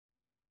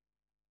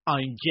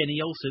I'm Jenny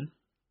Olsen.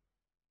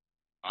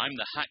 I'm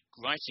the hack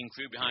writing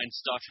crew behind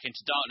Star Trek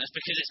Into Darkness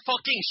because it's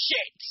fucking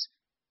shit!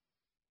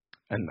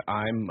 And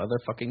I'm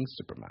motherfucking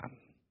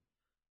Superman.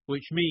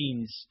 Which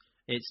means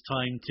it's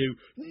time to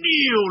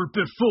kneel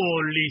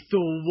before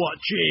lethal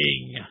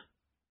watching!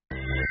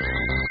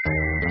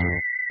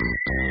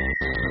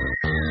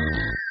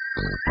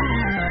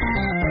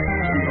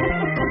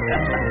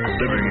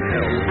 Living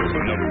hell with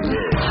another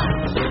world.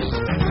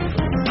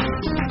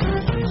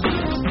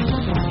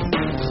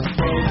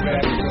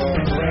 Program your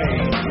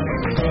brain.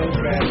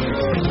 Program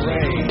your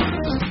brain.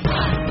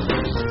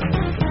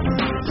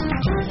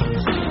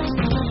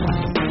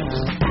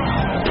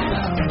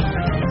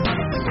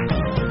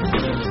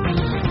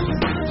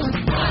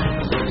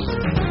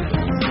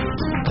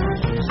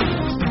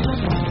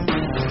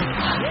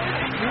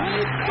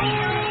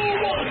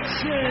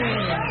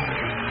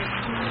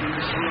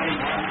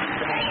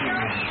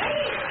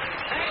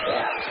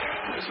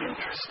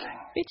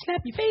 Bitch,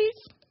 slap your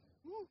face.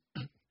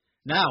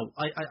 Now,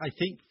 I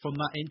think from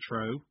that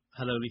intro,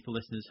 hello lethal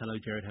listeners, hello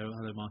Jared,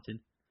 hello Martin.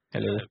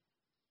 Hello.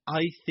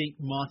 I think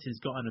Martin's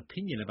got an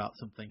opinion about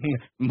something.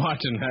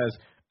 Martin has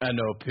an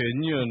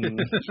opinion.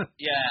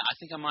 Yeah, I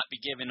think I might be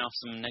giving off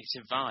some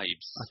negative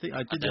vibes.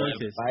 I did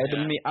notice.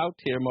 Vibing me out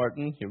here,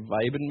 Martin. You're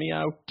vibing me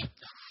out.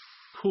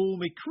 Call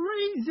me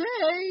crazy!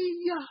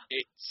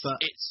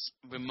 It's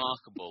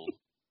remarkable.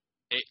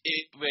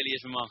 It really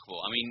is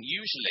remarkable. I mean,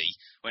 usually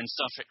when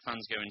Star Trek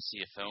fans go and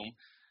see a film,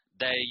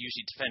 they're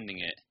usually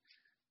defending it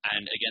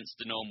and against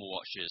the normal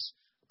watchers.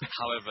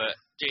 However,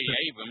 J.J.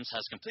 Abrams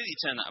has completely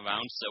turned that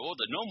around, so all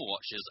the normal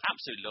watchers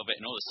absolutely love it,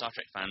 and all the Star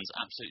Trek fans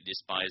absolutely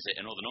despise it,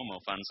 and all the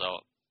normal fans are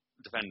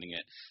defending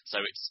it.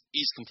 So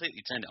he's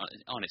completely turned it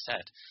on its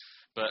head.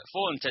 But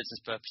for all intents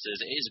and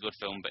purposes, it is a good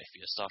film, but if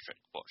you're a Star Trek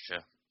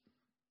watcher...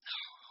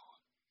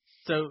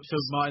 So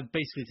Martin,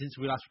 basically, since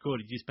we last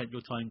recorded, you spent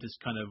your time just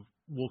kind of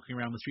walking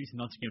around the streets of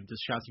Nottingham,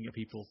 just shouting at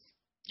people.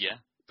 Yeah,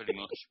 pretty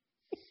much.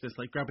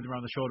 Just like grabbing them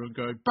around the shoulder and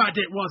going, but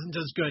it wasn't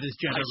as good as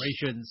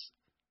Generations.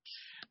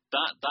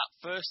 That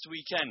first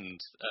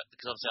weekend,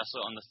 because obviously I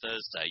saw it on the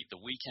Thursday,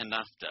 the weekend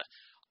after,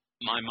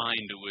 my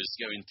mind was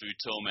going through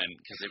torment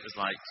because it was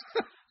like,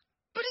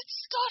 but it's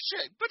Star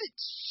Trek, but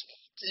it's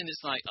shit. And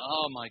it's like,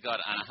 oh my God.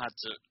 And I had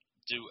to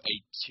do a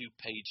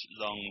 2-page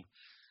long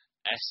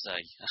essay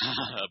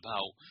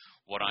about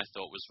what I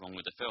thought was wrong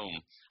with the film.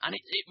 And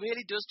it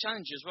really does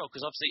challenge you as well,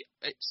 because obviously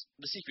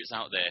the secret's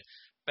out there.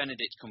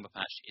 Benedict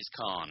Cumberbatch is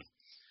Khan.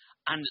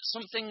 And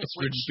something it's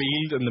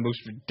revealed in the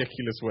most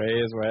ridiculous way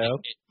as well.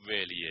 It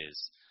really is.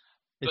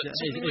 Is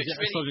it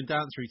a song and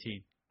dance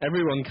routine?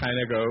 Everyone kind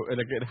of go,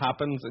 like it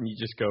happens, and you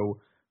just go,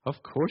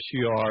 of course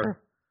you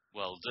are.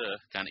 Well,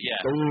 kind of, yeah.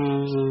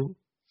 Oh.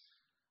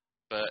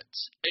 But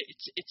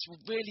it's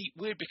really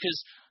weird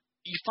because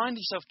you find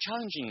yourself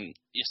challenging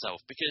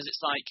yourself, because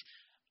it's like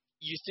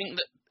you think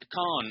that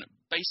Khan,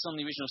 based on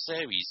the original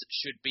series,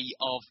 should be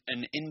of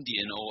an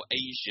Indian or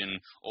Asian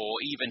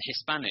or even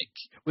Hispanic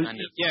kind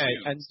of yeah,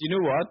 and you know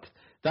what?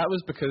 That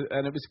was because,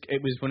 and it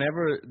was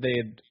whenever they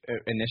had,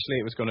 initially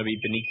it was going to be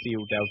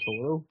Benicio del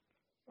Toro.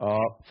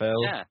 Oh,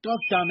 Phil. Yeah.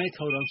 God damn it!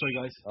 Hold on, sorry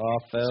guys. Oh,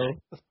 Phil.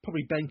 That's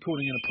probably Ben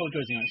calling and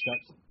apologising,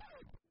 actually.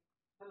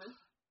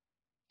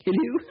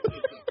 Hello.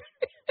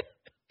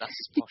 That's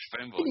his posh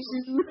phone voice.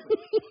 Hello.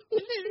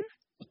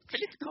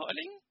 Philip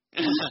calling.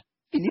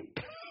 Philip.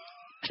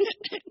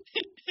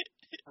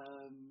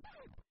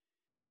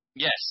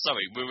 Yes,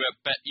 sorry.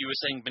 You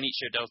were saying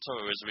Benicio del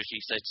Toro was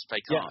originally said to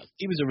play Khan. Yeah,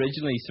 he was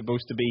originally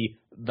supposed to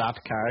be that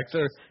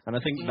character, and I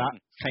think that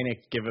kind of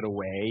gave it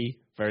away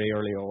very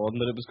early on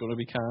that it was going to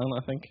be Khan,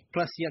 I think.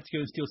 Plus, he had to go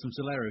and steal some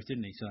Soleros,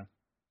 didn't he? So.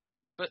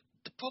 But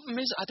the problem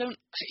is,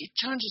 it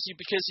challenges you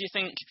because you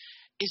think,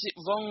 is it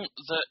wrong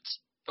that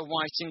a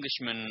white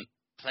Englishman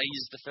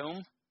plays the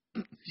film?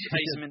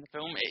 Plays him in the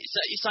film?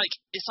 It's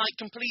like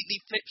completely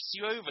flips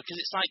you over, because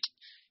it's like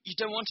you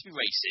don't want to be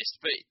racist,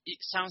 but it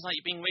sounds like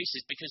you're being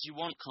racist because you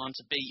want Khan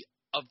to be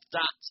of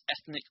that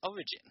ethnic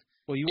origin.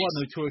 Well, you are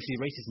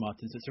notoriously racist,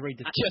 Martin, so it's a very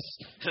difficult...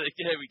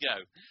 There we go.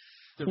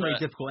 It's a very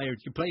difficult area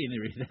to play in,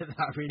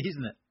 that really,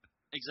 isn't it?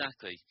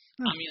 Exactly.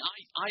 I mean,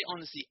 I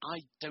honestly, I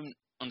don't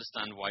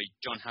understand why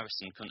John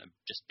Harrison couldn't have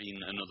just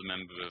been another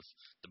member of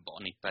the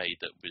Botany Bay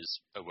that was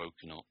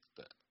awoken up,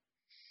 but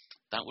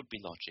that would be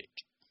logic.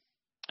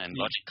 And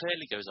logic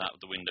clearly goes out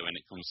of the window when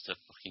it comes to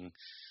fucking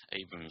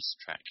Abrams'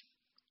 Trek.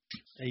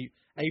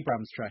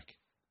 Abrams' Trek.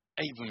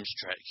 Abrams'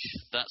 Trek.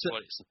 That's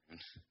what it's known.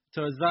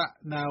 So has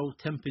that now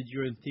tempered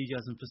your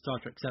enthusiasm for Star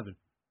Trek 7?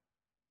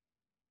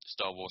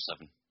 Star Wars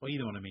 7. Well, you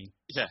know what I mean.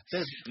 Yeah.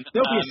 They'll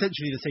be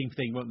essentially the same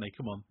thing, won't they?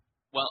 Come on.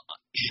 Well,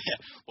 yeah.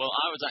 Well,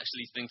 I was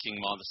actually thinking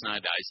while the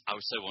Snyder dies, I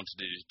was so wanted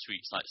to do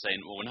tweets like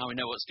saying, well, now we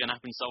know what's going to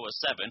happen in Star Wars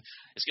 7.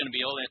 It's going to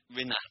be all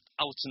in that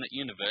alternate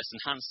universe, and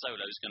Han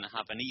Solo is going to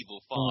have an evil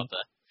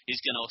father.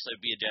 He's going to also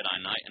be a Jedi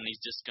Knight, and he's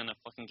just going to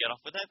fucking get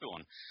off with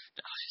everyone.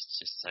 Oh, it's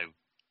just so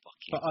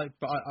fucking...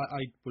 But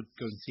I would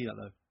go and see that,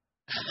 though.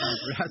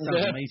 That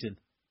sounds amazing.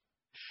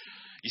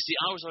 You see,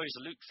 I was always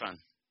a Luke fan.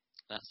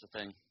 That's the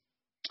thing.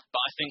 But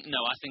I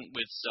think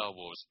with Star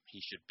Wars, he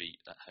should be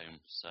at home,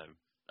 so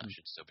that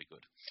should still be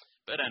good.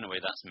 But anyway,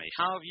 that's me.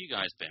 How have you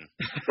guys been?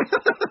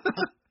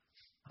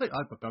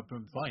 I've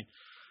been fine.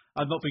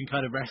 I've not been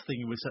kind of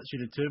wrestling with such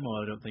in a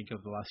turmoil, I don't think,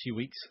 over the last few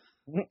weeks.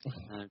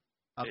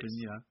 I've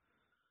been,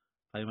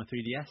 playing my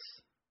 3DS,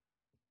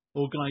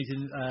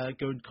 organising,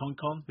 going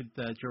Con with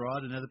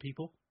Gerard and other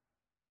people.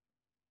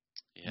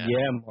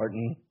 Yeah,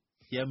 Martin.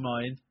 Yeah,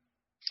 mine.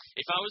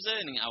 If I was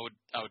earning, I would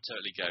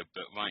totally go.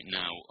 But right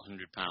now, £100,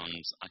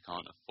 I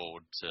can't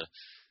afford to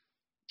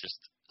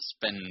just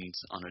spend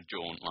on a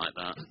jaunt like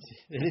that.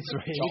 It is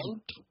right.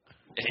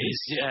 It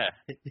is, yeah.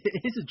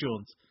 It is a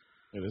jaunt.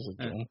 It is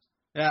a jaunt.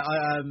 Yeah,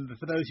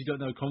 for those who don't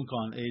know,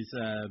 Con is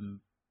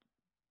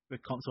the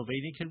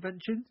Consolvania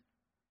convention.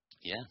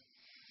 Yeah.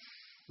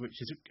 Which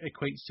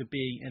equates to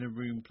being in a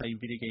room playing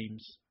video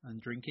games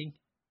and drinking.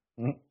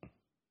 Mm.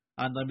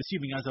 And I'm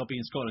assuming as I'll be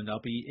in Scotland,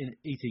 I'll be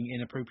eating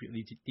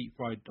inappropriately deep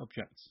fried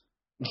objects.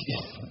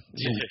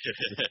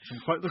 I'm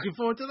quite looking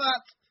forward to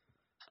that.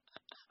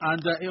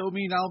 And it'll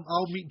mean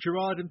I'll meet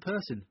Gerard in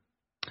person.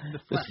 In the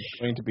flesh. This is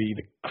going to be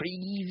the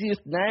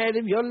craziest night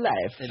of your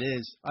life. It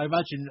is. I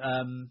imagine.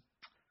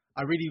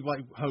 I really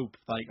hope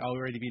I'll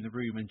already be in the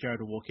room and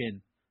Gerard will walk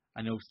in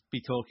and he'll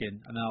be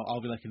talking and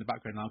I'll be like in the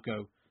background and I'll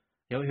go.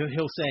 He'll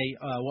say,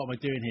 "What am I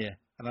doing here?"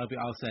 And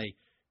I'll say,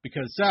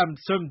 "Because some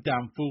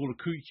damn fool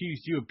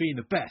accused you of being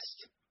the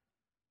best."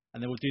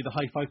 And then we'll do the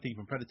high five thing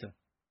from Predator.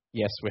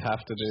 Yes, we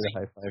have to do the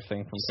high five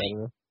thing from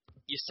Predator.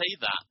 You say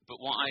that, but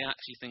what I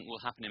actually think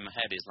will happen in my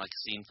head is like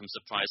a scene from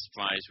Surprise,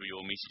 Surprise, where you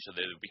all meet each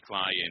other, they'll be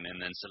crying,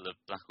 and then Cilla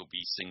Black will be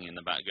singing in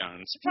the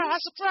background,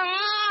 "Surprise,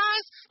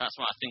 surprise!" That's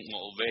what I think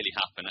what will really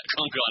happen at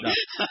Con-Con.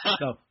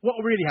 No, what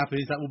will really happen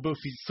is that we'll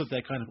both be stood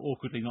there kind of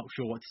awkwardly, not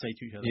sure what to say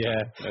to each other.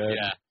 Yeah.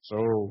 Yeah.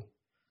 So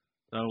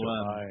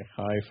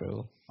hi,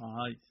 Phil.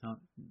 Hi.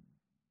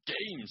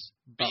 Games.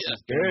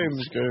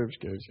 Games.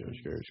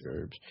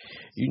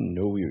 You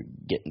know you're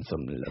getting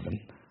some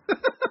loving.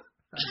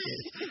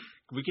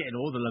 We're getting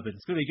all the loving.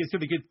 It's gonna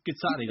be good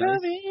Saturday,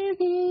 guys. So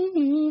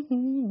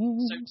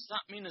does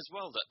that mean as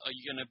well that are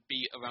you going to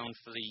be around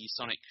for the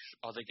Sonic?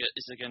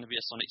 Is there going to be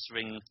a Sonic's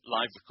Ring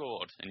live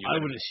record? I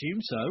would assume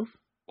so.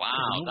 Wow,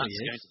 that's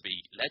going to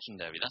be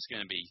legendary. That's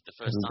going to be the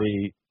first It'll time.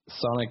 be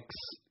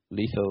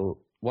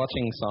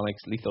watching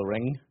Sonic's Lethal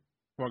Ring.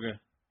 Roger,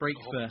 break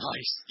first.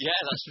 Nice. Yeah,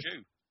 that's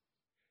true.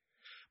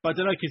 But I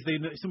don't know because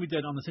somebody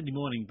did it on the Sunday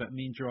morning, but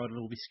me and Gerard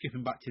will be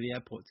skipping back to the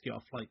airport to get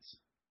our flights.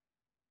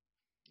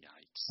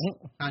 Yikes.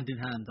 Hand in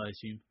hand, I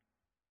assume.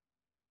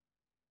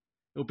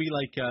 It'll be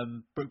like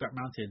Brokeback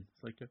Mountain.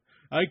 It's like,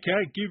 I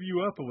can't give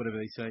you up, or whatever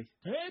they say.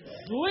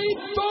 It's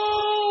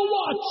lethal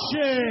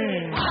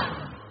watching!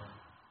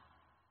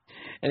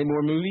 Any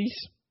more movies?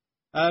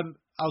 I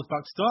was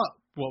about to start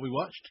what we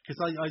watched, because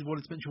I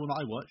wanted to mention one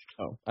that I watched.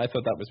 Oh, I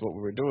thought that was what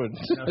we were doing.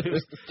 No,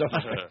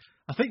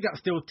 I think that's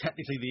still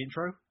technically the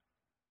intro.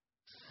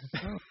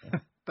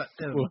 But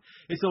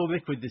it's all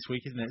liquid this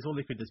week, isn't it? It's all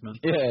liquid this month.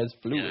 Yeah, it's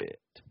fluid.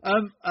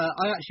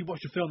 I actually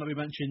watched a film that we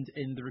mentioned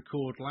in the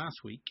record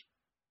last week,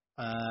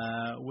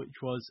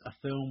 which was a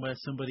film where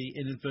somebody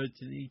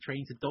inadvertently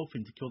trains a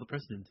dolphin to kill the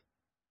president.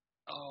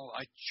 Oh,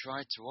 I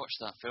tried to watch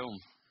that film.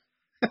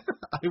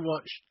 I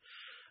watched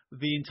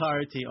the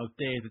entirety of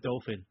Day of the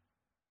Dolphin.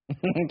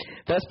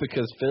 That's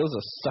because Phil's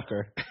a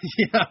sucker.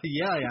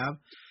 yeah, I am.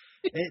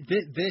 It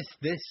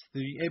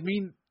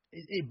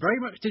very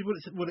much did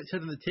what it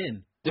said in the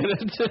tin. Did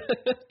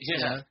it?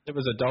 Yeah. It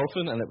was a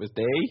dolphin and it was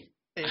day.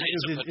 It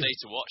took a day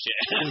to watch it.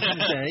 It was a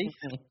day,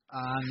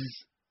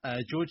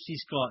 and George C.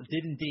 Scott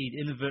did indeed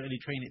inadvertently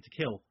train it to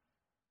kill.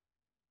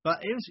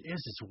 But it was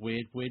just a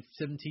weird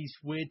 70s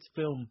weird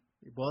film.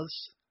 It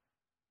was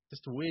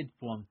just a weird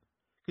one.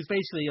 Because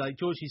basically, like,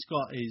 George C.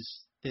 Scott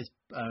is this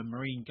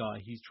marine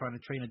guy who's trying to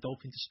train a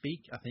dolphin to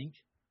speak, I think.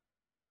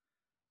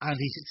 And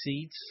he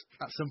succeeds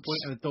at some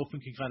point, and the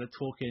dolphin can kind of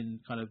talk in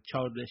kind of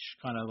childish,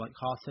 kind of like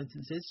half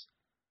sentences.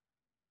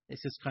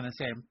 It's just kind of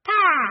saying,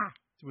 "Pah!"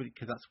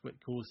 Because that's what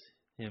it calls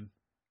him.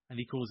 And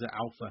he calls it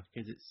Alpha,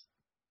 because it's,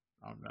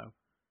 I don't know.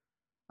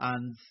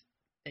 And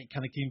it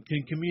kind of can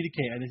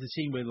communicate, and there's a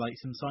scene where, like,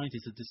 some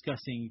scientists are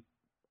discussing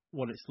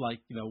what it's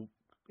like, you know,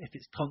 if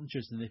it's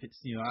conscious and if it's,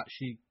 you know,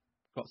 actually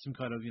got some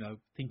kind of, you know,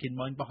 thinking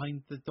mind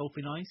behind the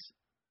dolphin eyes.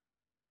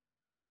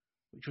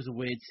 Which was a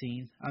weird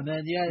scene. And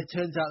then, yeah, it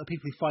turns out the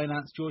people who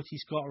financed George C.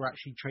 Scott are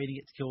actually training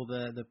it to kill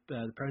the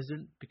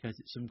president because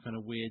it's some kind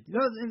of weird... You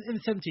know, in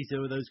the 70s,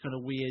 there were those kind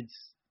of weird,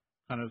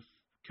 kind of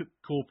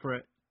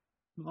corporate...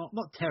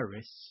 Not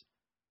terrorists,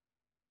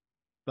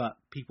 but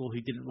people who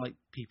didn't like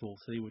people,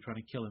 so they were trying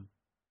to kill him.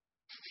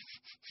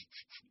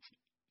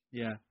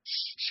 Yeah.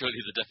 Surely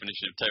the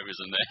definition of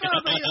terrorism there.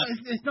 No,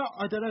 it's not.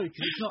 I don't know,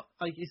 because it's not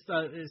like it's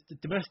the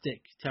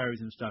domestic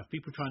terrorism stuff.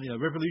 People trying, you know,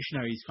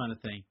 revolutionaries kind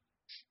of thing.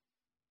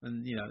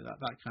 And, you know,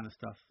 that kind of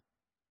stuff.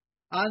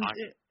 And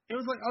it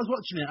was like, I was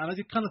watching it, and I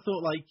just kind of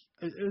thought, like,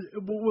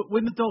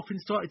 when the dolphin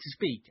started to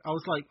speak, I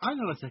was like, hang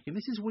on a second,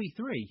 this is We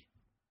 3.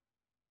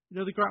 You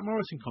know, the Grant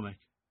Morrison comic?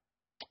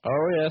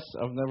 Oh, yes,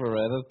 I've never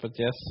read it, but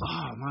yes.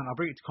 Oh, man, I'll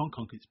bring it to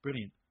Con-Con, 'cause it's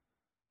brilliant.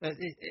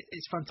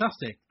 It's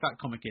fantastic, that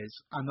comic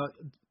is. And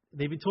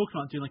they've been talking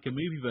about doing like a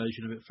movie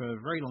version of it for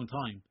a very long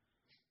time.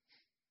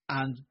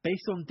 And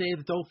based on Day of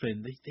the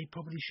Dolphin, they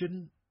probably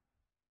shouldn't.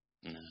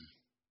 No.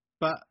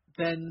 But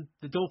then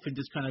the dolphin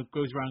just kind of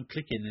goes around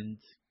clicking and...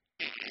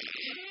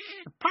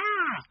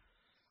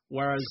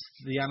 Whereas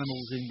the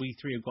animals in We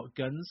 3 have got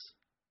guns,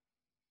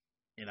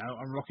 and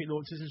rocket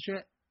launchers and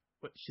shit,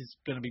 which is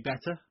going to be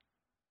better.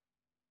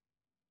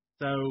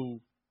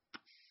 So,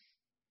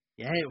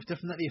 yeah, it was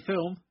definitely a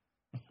film.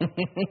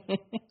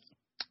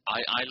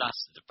 I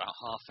lasted about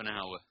half an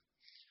hour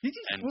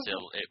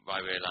until I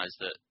realised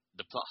that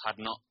the plot had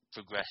not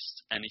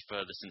progressed any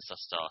further since I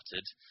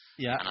started.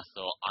 Yeah. And I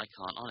thought, I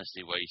can't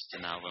honestly waste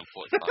an hour and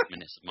 45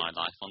 minutes of my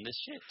life on this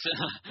shit.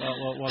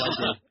 Well, I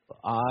did.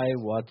 I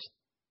watched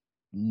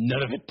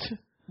none of it.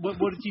 What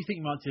did you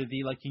think, Marta,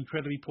 the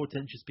incredibly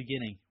portentous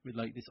beginning with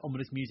this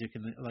ominous music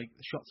and the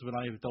shots of an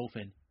eye of a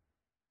dolphin,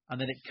 and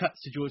then it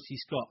cuts to George C.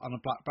 Scott on a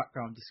black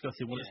background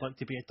discussing what it's like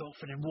to be a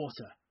dolphin in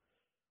water.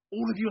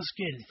 All of your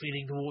skin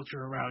feeling the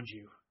water around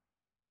you.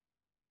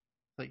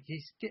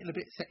 He's getting a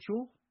bit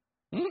sexual.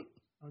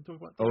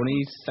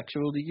 Only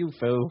sexual to you,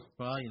 Phil.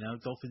 Well,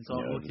 dolphins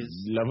are orcas.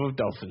 Love of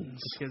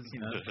dolphins. Because,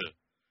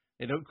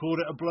 they don't call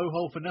it a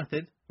blowhole for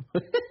nothing.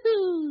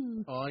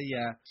 Oh,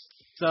 yeah.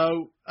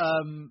 So,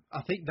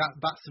 I think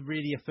that's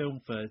really a film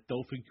for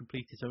dolphin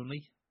completists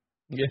only.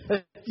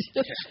 Yeah.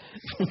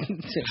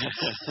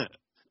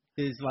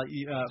 There's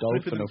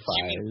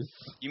dolphinophiles.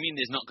 You mean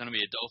there's not going to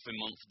be a dolphin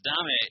month?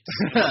 Damn it!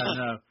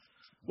 No.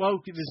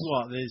 Well, there's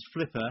what? There's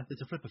Flipper.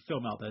 There's a Flipper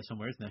film out there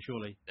somewhere, isn't there?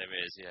 Surely. There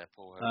is, yeah.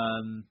 Poor.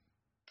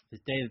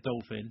 There's Day of the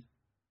Dolphin.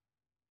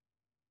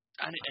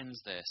 And it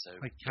ends there, so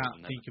I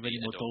can't think of any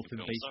more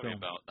dolphin-based Sorry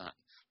film. about that,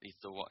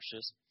 Lethal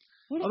Watchers.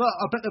 Although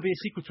I bet there'll be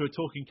a sequel to a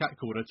talking cat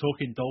called A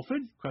Talking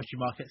Dolphin? ?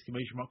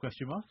 Exclamation mark,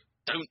 question mark.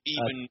 Don't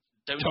even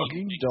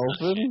Talking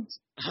dolphin?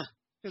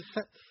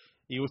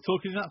 He was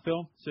talking in that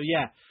film. So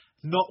yeah,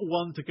 not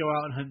one to go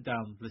out and hunt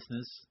down,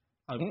 listeners.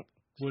 I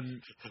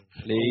wouldn't.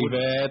 Leave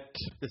it.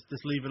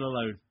 Just leave it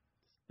alone.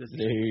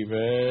 Leave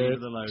it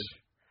it alone.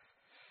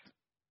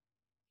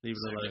 Leave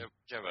it alone.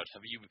 Gerard,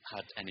 have you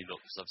had any luck?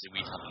 Because obviously we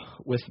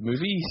haven't. with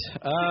movies.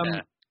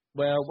 Yeah.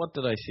 Well, what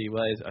did I see?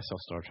 Well, I saw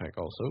Star Trek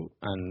also,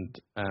 and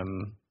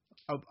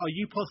Are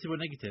you positive or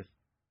negative?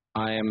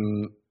 I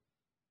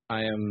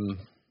am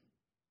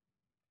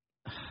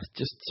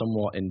just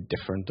somewhat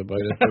indifferent about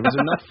it. There was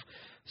enough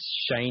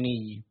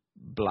shiny,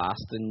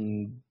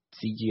 blasting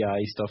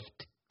CGI stuff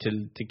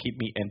to keep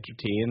me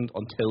entertained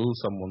until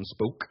someone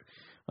spoke,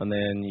 and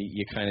then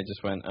you kind of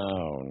just went,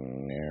 oh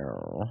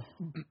no.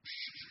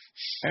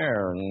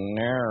 Oh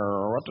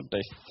no, what did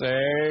they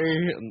say?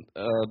 And,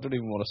 I don't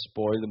even want to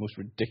spoil the most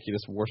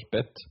ridiculous worst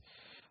bit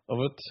of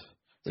it.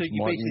 So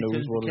you Martin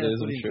knows what it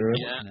is, I'm sure.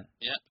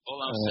 Yeah.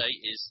 All I'll say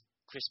is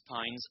Chris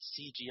Pine's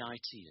CGI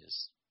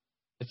tears.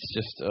 It's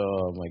just,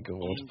 oh my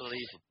god.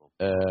 Unbelievable.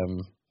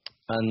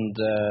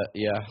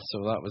 Yeah,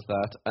 so that was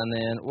that. And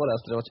then, what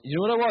else did I watch? You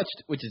know what I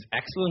watched, which is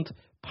excellent?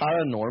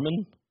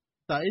 Paranorman.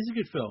 That is a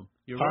good film.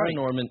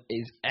 Paranorman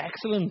is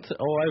excellent.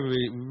 Oh, I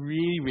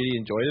really, really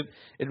enjoyed it.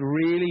 It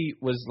really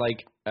was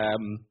like,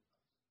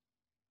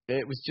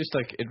 it was just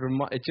like,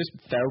 it just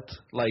felt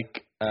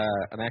like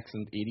an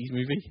excellent 80s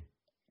movie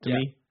to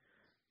me.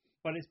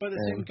 But it's by the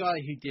same guy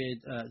who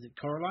did, is it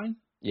Coraline?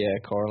 Yeah,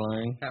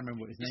 Coraline. Can't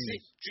remember what his name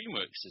is.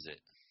 DreamWorks, is it?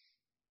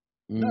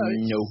 No.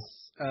 No.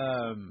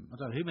 I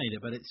don't know who made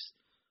it, but it's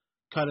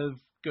kind of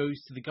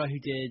goes to the guy who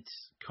did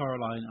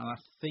Coraline, and I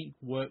think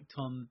worked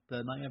on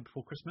The Nightmare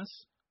Before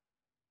Christmas.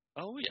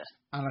 Oh, yeah.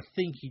 And I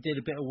think he did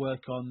a bit of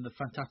work on the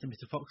Fantastic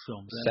Mr. Fox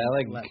film.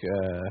 Selig,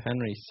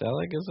 Henry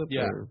Selig, is it?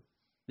 Yeah.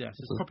 Yeah,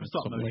 so it's proper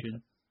stop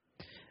motion.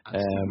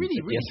 Like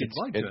really yes, good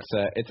vibe to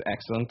it. It's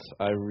excellent.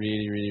 I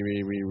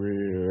really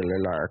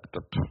liked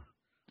it.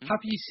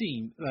 Have you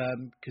seen,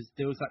 because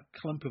there was that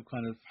clump of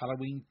kind of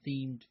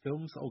Halloween-themed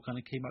films that all kind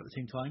of came out at the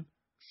same time?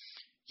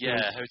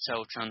 Yeah,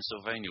 Hotel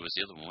Transylvania was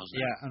the other one,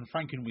 wasn't it? Yeah, and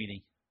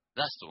Frankenweenie.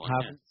 That's the one,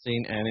 Haven't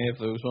seen any of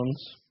those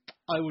ones.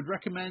 I would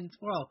recommend,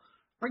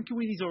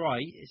 Frankenweenie's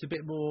alright. It's a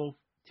bit more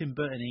Tim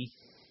Burton-y.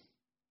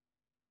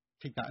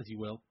 Take that as you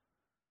will.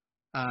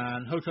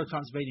 And Hotel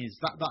Transylvania,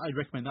 that I'd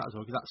recommend that as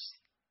well, because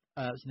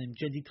that's his name,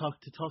 Gendy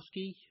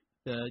Tartakovsky,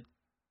 the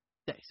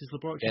Dexter's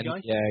Laboratory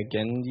guy. Yeah,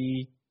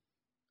 Gendy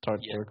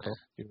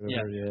Tartakovsky.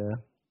 Yeah.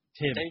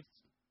 Tim.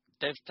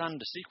 They've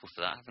planned a sequel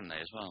for that, haven't they,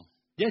 as well?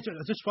 Yeah,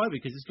 just fine,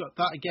 because it's got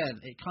that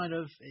again.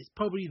 It's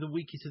probably the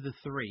weakest of the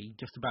three,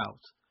 just about,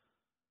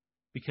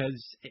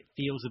 because it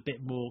feels a bit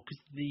more,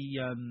 because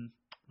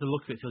the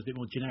look of it feels a bit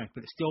more generic,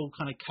 but it still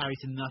kind of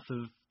carries enough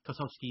of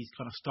Tartakovsky's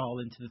kind of style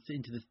into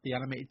the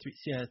animated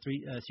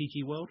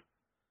CG world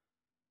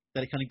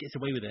that it kind of gets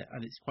away with it,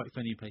 and it's quite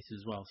funny in places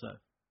as well. So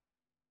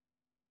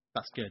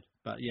that's good.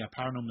 But yeah,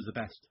 Paranormal was the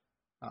best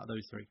out of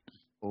those three.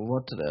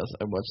 What else?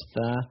 I watched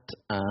that,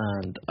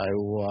 and I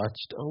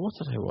watched. Oh, what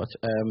did I watch?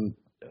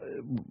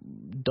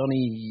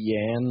 Donnie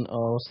Yen.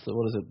 Oh,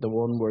 what is it? The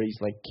one where he's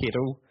like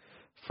Kato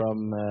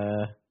from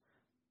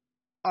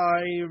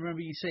I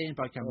remember you saying,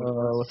 but I can't remember.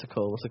 What's it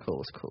called?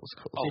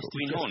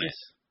 Green Hornet.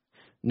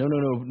 No.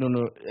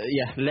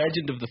 Yeah,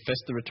 Legend of the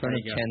Fist: The Return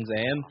of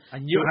Shenzhen. I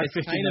knew I had it's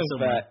 15 kind of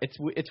somewhere.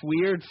 it's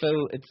weird,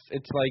 Phil.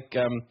 It's like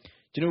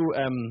do you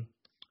know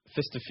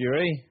Fist of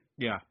Fury?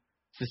 Yeah,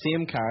 It's the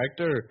same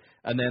character,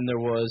 and then there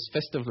was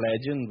Fist of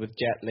Legend with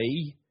Jet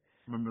Li.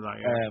 remember that.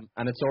 Yeah.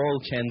 And it's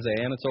all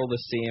Shenzhen. It's all the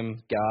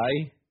same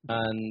guy,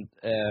 and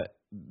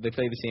they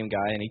play the same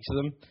guy in each of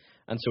them.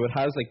 And so it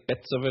has like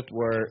bits of it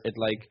where it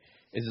like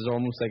is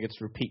almost like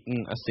it's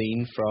repeating a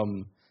scene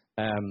from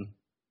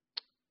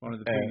One of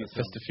the previous Fist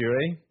films. of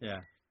Fury. Yeah.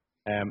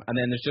 And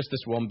then there's just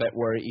this one bit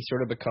where he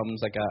sort of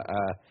becomes like a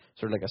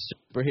sort of like a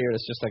superhero.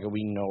 It's just like a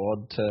wee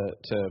nod to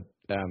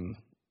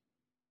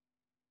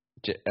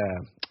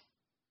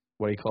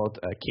what do you call it?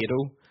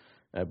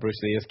 Kato, Bruce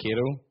Lee as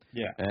Kato.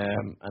 Yeah.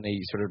 And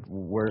he sort of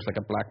wears like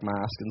a black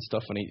mask and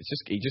stuff, and it's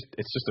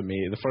just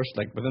amazing. The first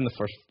within the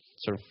first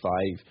sort of 5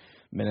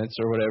 minutes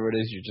or whatever it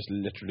is, you're just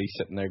literally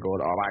sitting there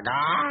going, "Oh my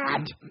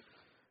god,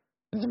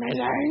 it's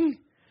amazing!"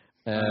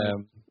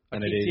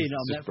 And it is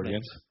just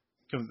brilliant.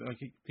 I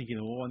keep thinking,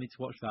 I need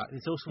to watch that.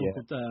 There's also one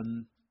called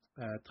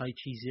Tai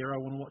Chi Zero I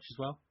want to watch as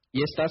well.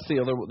 Yes, that's the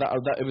other.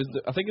 That it was.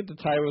 I think at the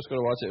time I was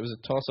going to watch it, it was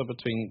a toss up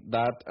between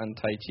that and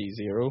Tai Chi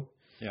Zero.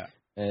 Yeah.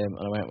 And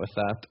I went with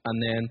that.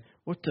 And then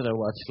what did I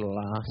watch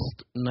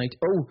last night?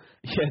 Oh,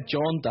 yeah,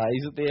 John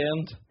dies at the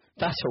end.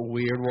 That's a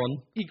weird one.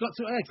 You got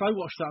to X. I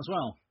watched that as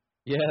well.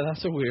 Yeah,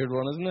 that's a weird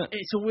one, isn't it?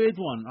 It's a weird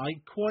one. I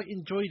quite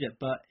enjoyed it,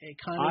 but it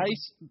kind of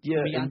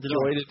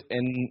enjoyed it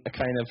in a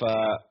kind of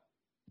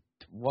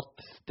what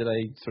did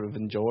I sort of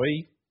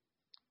enjoy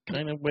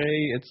kind of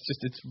way. It's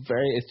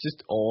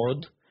just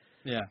odd.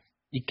 Yeah.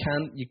 You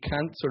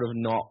can't sort of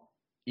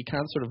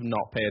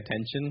not pay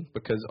attention,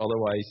 because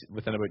otherwise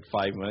within about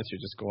 5 minutes you're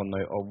just going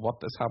like, oh, what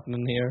is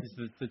happening here?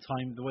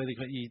 The way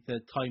the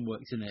time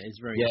works in it is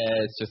very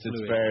it's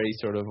fluid. very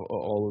sort of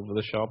all over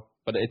the shop,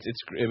 but it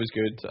was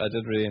good. I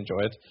did really enjoy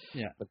it.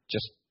 Yeah. But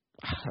just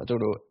I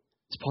don't know.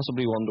 It's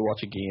possibly one to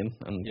watch again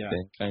and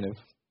then kind of.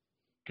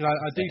 Because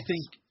I do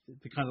think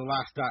the kind of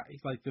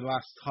the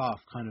last half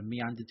kind of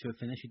meandered to a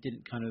finish. It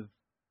didn't kind of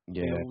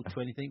build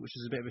to anything, which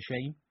is a bit of a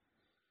shame.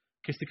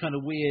 Because the kind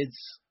of weird,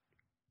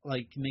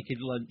 like Naked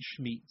Lunch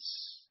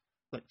meets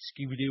like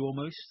Scooby Doo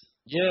almost.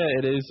 Yeah,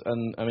 it is,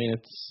 and I mean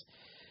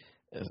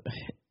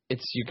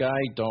it's your guy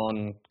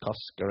Don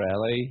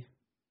Coscarelli,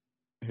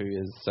 who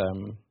is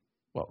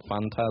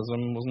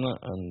Phantasm, wasn't it?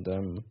 And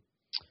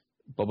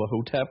Bubba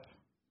Hotep.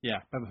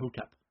 Yeah, Bubba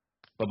Hotep.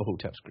 Bubba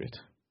Hotep's great.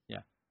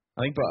 Yeah,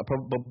 I think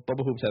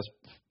Bubba Hotep's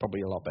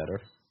probably a lot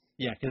better.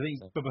 Yeah, because I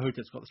think Bubba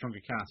Hotep's got the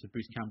stronger cast with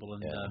Bruce Campbell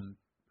and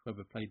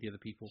whoever played the other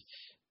people.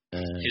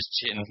 His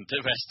chin,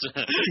 the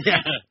rest. Yeah,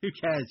 who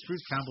cares?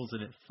 Bruce Campbell's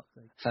in it.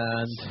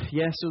 And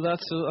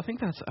I think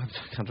that's. I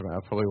can't remember.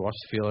 I probably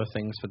watched a few other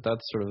things, but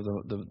that's sort of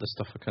the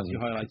stuff I can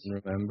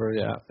remember.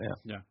 Yeah.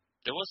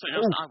 There was something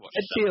else I watched.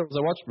 Red Tails.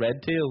 I watched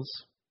Red Tails.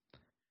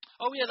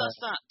 Oh yeah, that's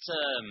that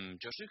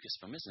George Lucas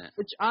film, isn't it?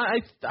 Which I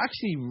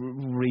actually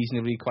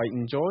reasonably quite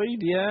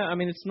enjoyed. Yeah, I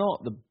mean it's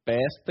not the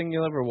best thing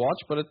you'll ever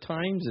watch, but at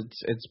times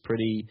it's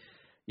pretty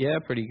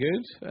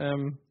good.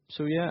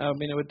 So yeah, I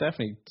mean I would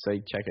definitely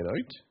say check it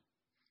out.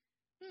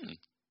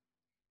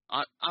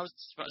 I was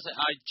about to say,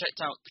 I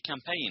checked out The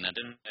Campaign. I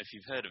don't know if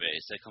you've heard of it.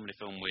 It's a comedy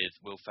film with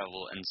Will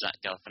Ferrell and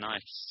Zach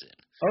Galifianakis in.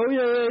 Oh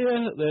yeah.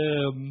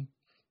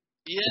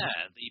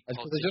 I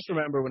just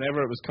remember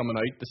whenever it was coming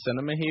out, the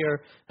cinema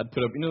here had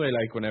put up,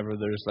 like whenever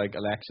there's like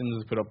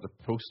elections, they put up the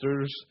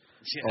posters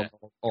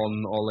on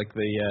all like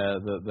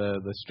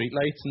the street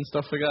lights and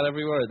stuff like that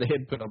everywhere. They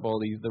had put up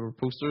there were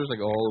posters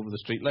like all over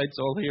the street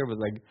lights all here with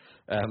like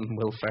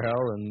Will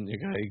Ferrell and your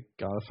guy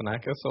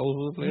Galifianakis all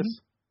over the place.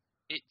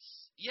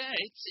 It's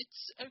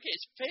okay.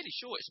 It's fairly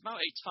short. It's about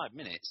 85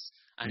 minutes,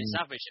 and it's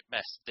average at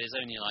best. There's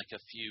only like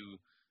a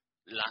few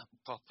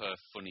proper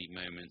funny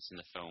moments in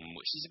the film,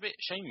 which is a bit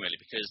shame really,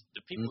 because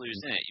the people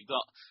who's in it, you've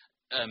got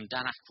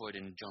Dan Aykroyd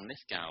and John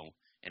Lithgow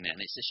in it, and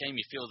it's a shame.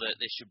 You feel that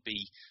there should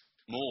be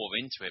more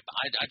into it, but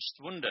I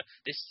just wonder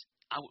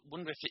I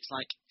wonder if it's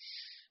like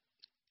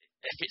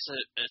if it's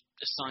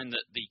a sign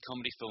that the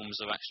comedy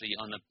films are actually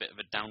on a bit of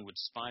a downward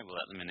spiral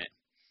at the minute.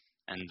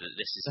 And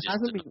this is there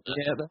hasn't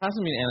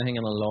been anything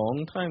in a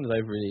long time that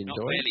I've really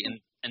enjoyed. Not really,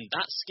 and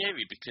that's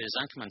scary because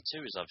Anchorman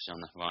 2 is obviously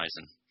on the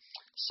horizon.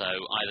 So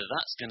either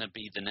that's going to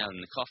be the nail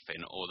in the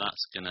coffin, or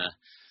that's going to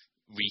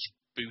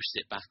boost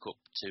it back up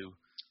to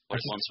what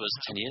it once was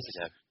 10 years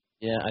ago.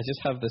 Yeah, I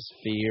just have this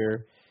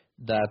fear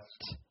that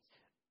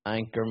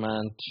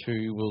Anchorman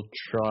 2 will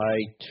try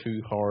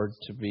too hard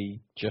to be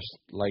just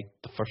like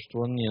the first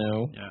one,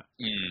 Yeah.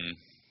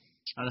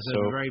 And I've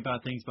heard very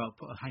bad things about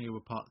Hangover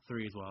Part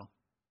 3 as well.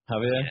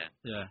 Have you?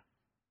 Yeah.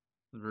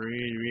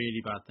 Really,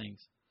 really bad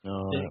things. No,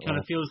 it kind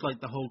of feels like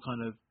the whole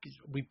kind of...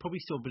 We've probably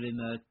still been in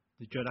the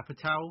Judd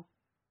Apatow,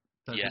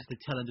 the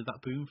tail end of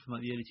that boom from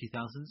like the early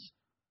 2000s.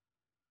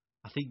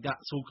 I think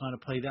that's all kind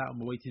of played out, and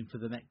we're waiting for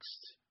the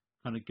next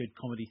kind of good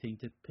comedy thing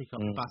to pick up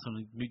the baton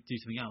and do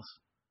something else.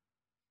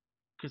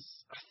 Because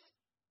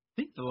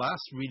think the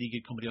last really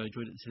good comedy I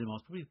enjoyed at the cinema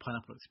was probably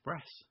Pineapple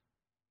Express.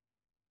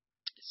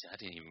 See, I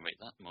didn't even rate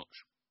that much.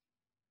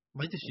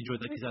 I just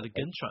enjoyed that because it had a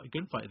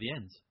gunfight at the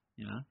end,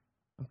 you know?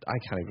 I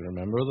can't even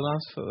remember the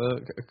last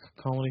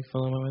comedy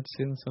film I went to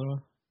see in the cinema.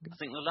 I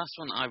think the last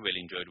one I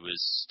really enjoyed was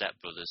Step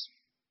Brothers.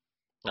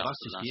 Well, that's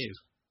just you.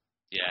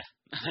 Yeah.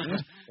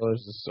 Well,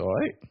 it's just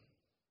alright.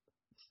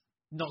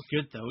 Not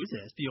good though, is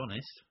it? Let's be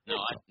honest. No,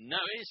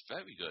 it is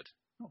very good.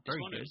 Not very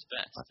it's one good. of its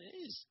best. It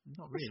is.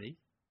 Not really.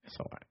 It's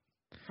alright.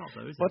 Not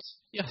though, is But,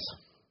 it? yes,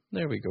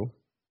 there we go.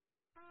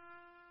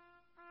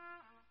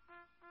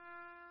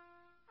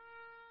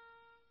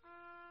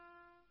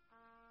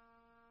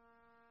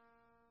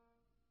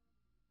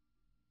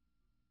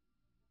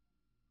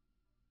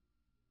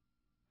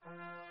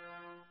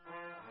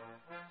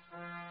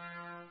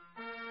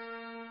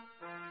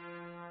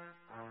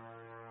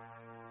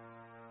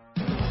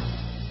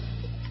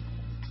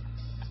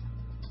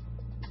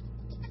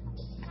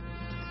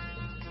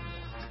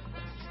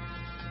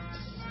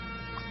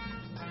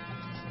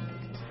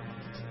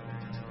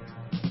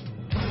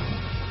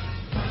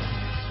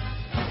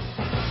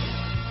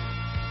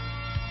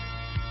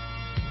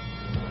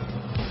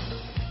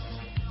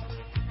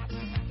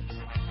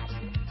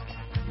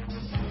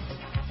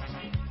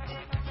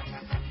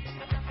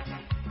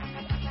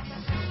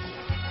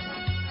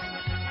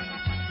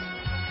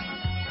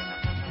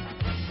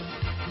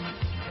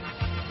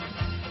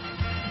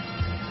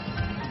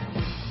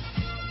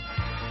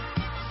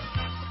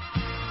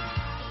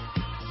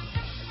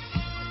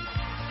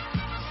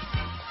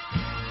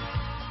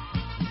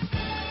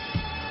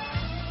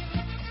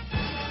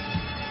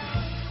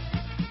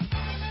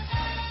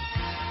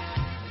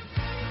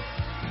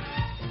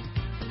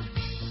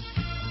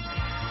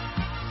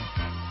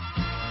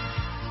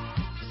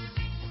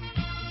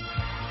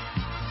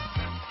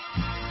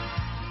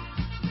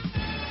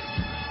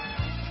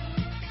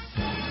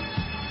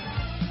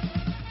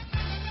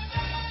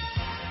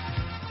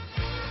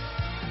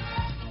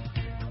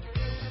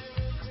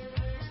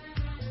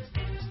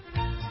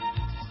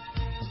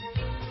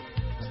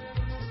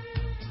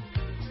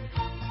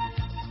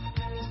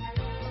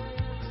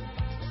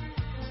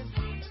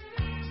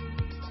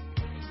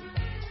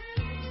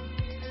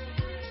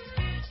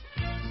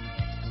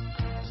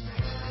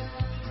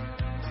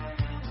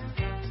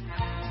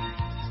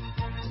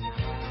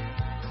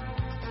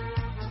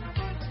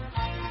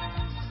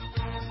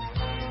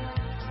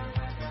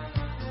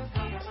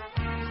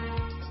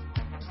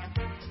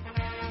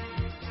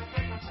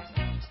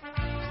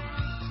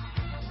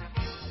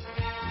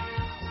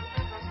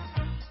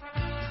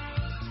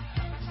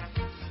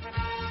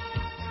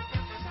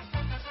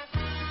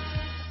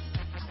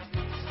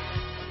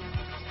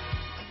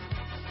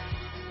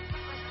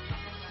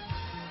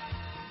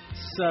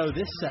 So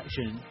this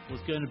section was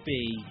going to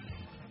be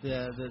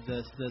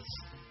the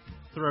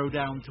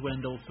throwdown to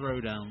end all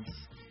throwdowns,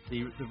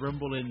 the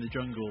rumble in the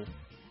jungle,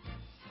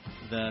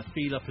 the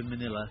feel up in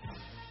Manila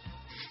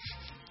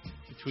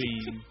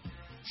between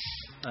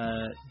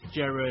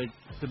Jared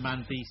the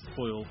Man Beast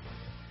Foyle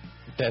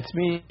That's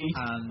me.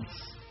 and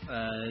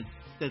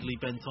Deadly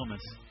Ben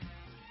Thomas.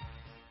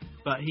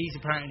 But he's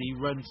apparently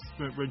run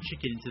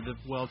chicken into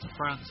the world of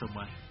France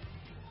somewhere,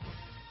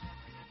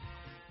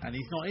 and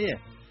he's not here.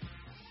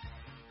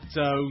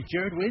 So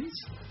Jared wins.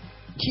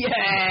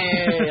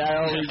 Yay! I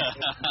always.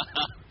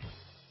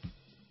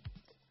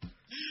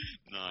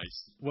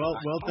 Nice. Well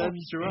done,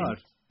 Gerard.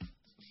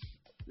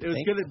 It was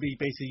Thank going to be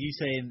basically you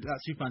saying that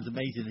Superman's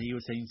amazing, and you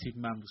were saying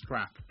Superman was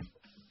crap.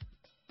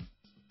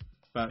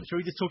 But shall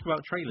we just talk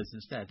about trailers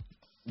instead?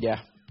 Yeah,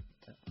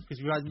 Because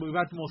we've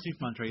had more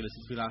Superman trailers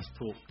since we last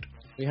talked.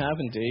 we have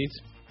indeed.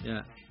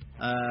 Yeah.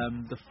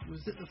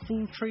 Was it the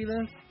full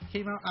trailer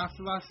came out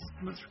after last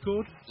month's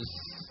record?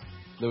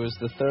 There was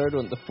the third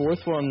one, the fourth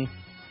one,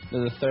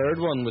 no, the third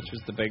one, which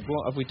was the big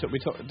one.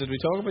 Did we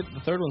talk about the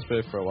third one's been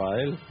out for a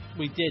while?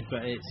 We did,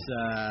 but it's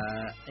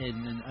in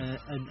an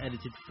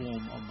unedited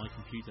form on my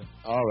computer.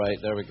 All right,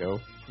 there we go.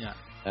 Yeah.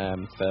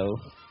 Phil.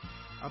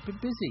 I've been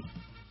busy.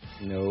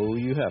 No,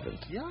 you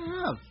haven't. Yeah,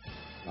 I have.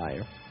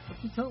 Liar.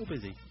 I've been total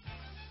busy.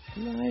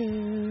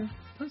 Liar.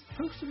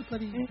 Post to the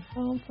bloody... It's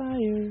on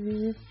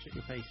fire. Shut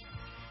your face.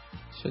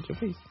 Shut your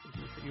face.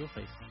 Shut your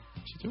face.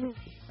 Shut your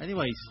face.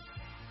 Anyways.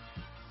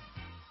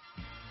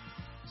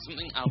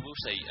 Something I will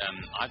say,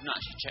 I've not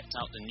actually checked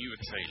out the newer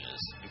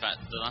trailers. In fact,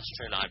 the last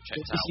trailer I've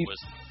checked out was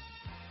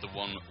the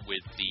one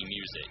with the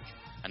music.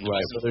 And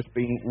Right, but there's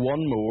been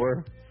one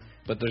more,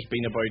 but there's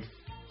been about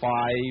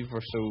 5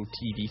 or so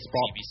TV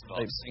spots.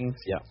 Type things.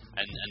 Yeah.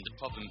 And the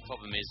problem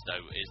is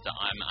though is that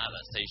I'm at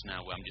that stage now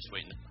where I'm just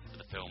waiting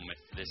for the film.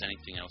 If there's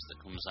anything else that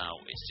comes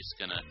out, it's just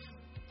gonna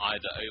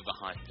either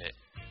overhype it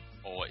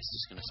or it's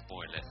just gonna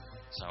spoil it.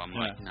 So I'm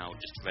like now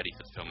just ready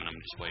for the film and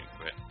I'm just waiting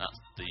for it. That's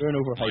the You're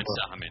an overhyper.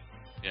 mindset I'm in.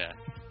 Yeah.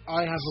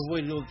 I have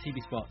avoided all the TV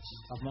spots.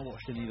 I've not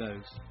watched any of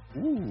those.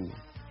 Ooh.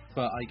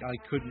 But I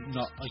couldn't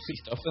not. I See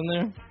stuff in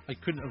there? I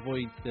couldn't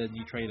avoid the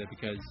new trailer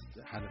because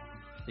it had a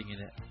thing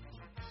in it.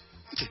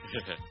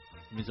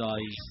 And his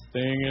eyes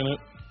Thing in it.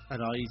 had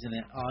eyes in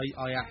it.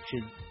 Eye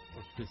action.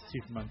 Or the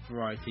Superman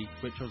variety,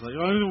 which I was like,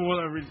 I don't know what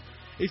I really.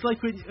 It's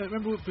like when I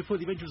remember before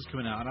the Avengers was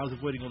coming out, and I was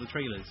avoiding all the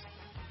trailers.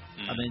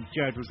 And then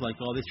Jared was like,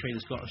 "Oh, this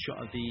trailer's got a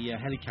shot of the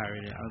helicarrier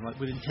in it." And like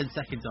within 10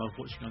 seconds, I was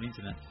watching on the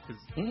internet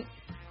because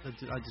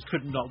I just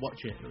couldn't not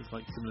watch it. It was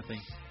like a similar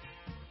thing.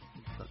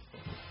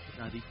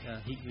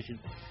 Heat vision.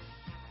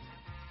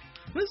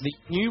 The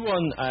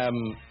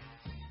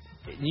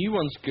new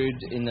one's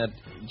good in that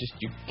just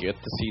you get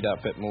to see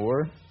that bit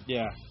more.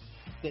 Yeah,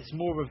 it's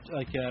more of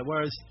like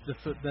whereas the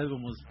other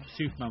one was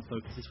Superman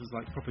focused. This was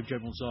like proper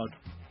General Zod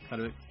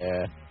kind of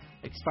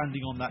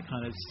expanding on that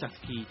kind of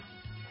Sasuke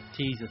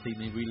teaser thing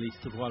they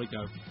released a while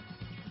ago.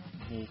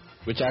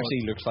 Which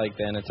actually looks like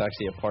then it's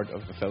actually a part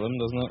of the film,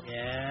 doesn't it?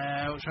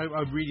 Yeah, which I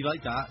really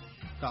like that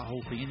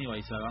whole thing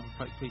anyway, so I'm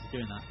quite pleased with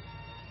doing that.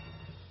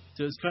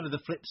 So it's kind of the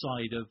flip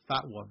side of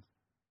that one.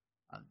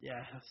 And yeah,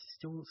 it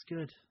still looks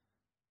good.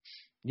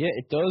 Yeah,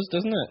 it does,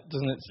 doesn't it?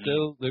 Doesn't it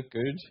still look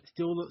good? It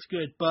still looks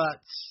good,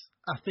 but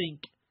I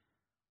think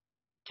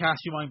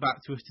cast your mind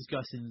back to us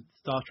discussing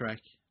Star Trek.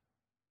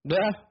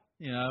 Yeah.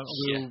 You know,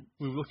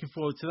 we were looking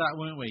forward to that,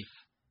 weren't we?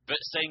 But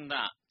saying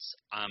that,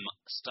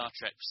 Star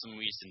Trek for some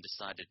reason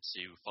decided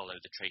to follow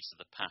the trace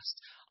of the past.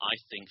 I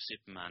think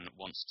Superman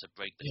wants to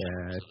break the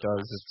shackles of the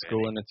does. past, It's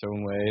going its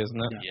own way,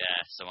 isn't it? Yeah,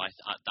 so I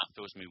that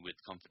fills me with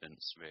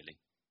confidence, really.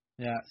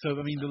 Yeah, so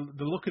I mean,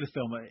 the look of the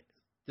film,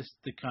 just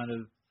the kind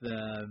of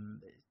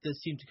it does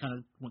seem to kind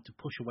of want to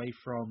push away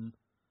from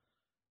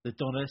the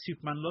Donner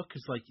Superman look,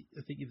 because like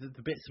I think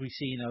the bits we've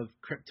seen of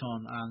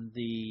Krypton and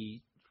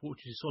the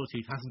Fortress of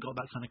Solitude hasn't got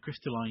that kind of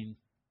crystalline.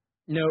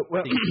 No,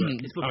 well,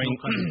 it's I mean,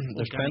 kind of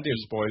there's plenty of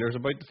spoilers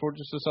about the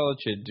Fortress of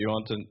Solitude. Do you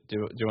want to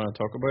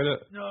talk about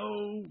it?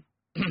 No.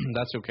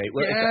 That's okay.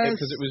 Well, yes.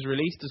 Because it was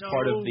released as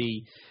part of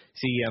the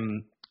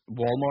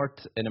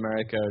Walmart in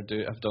America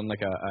have done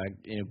like a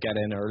get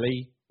in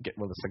early. It's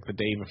like the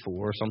day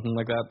before or something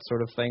like that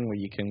sort of thing where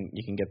you can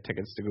get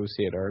tickets to go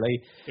see it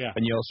early. Yeah.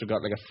 And you also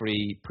got like a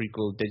free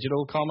prequel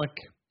digital comic,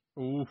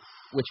 Oof.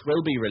 which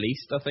will be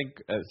released, I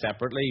think,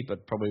 separately,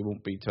 but probably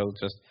won't be till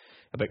just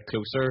a bit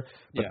closer.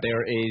 But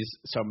there is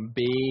some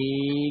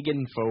big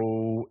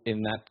info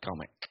in that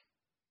comic.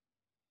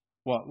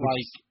 What,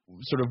 like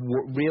sort of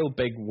real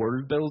big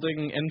world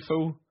building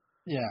info?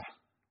 Yeah.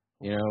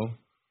 You know,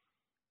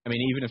 I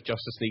mean, even if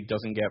Justice League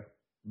doesn't get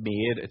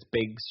made, it's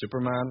big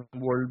Superman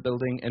world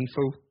building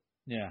info.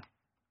 Yeah.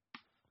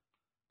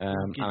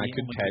 And I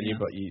could tell you,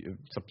 but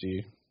it's up to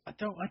you. I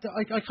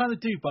kind of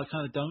do, but I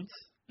kind of don't.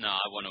 No,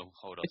 I want to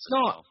hold on.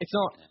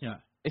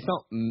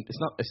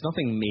 It's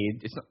nothing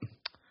made. It's not.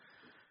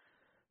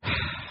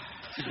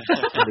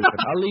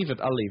 I'll leave it.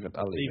 Leave it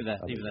there.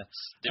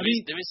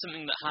 There is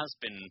something that has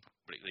been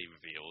publicly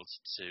revealed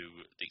to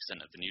the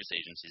extent of the news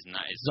agencies, and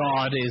that is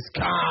Zod is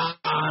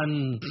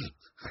Khan.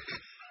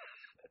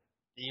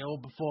 The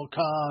old before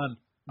Khan.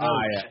 No,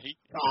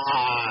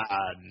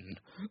 Khan.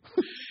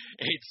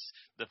 It's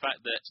the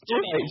fact that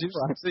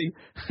actually,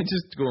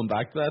 just going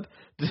back to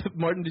that,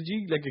 Martin, did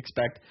you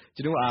expect?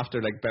 Do you know after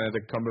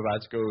Benedict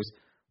Cumberbatch goes,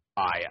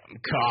 "I am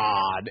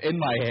Khan"? In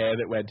my head,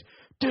 it went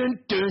dun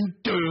dun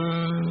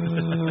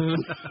dun.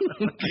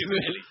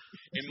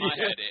 In my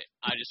head,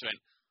 I just went,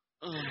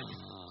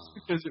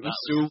 because it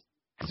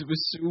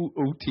was so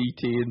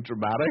OTT and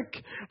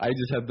dramatic. I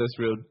just had this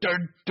real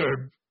dun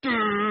dun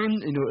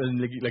dun, and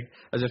like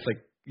as if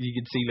you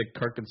could see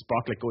Kirk and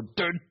Spock going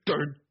dun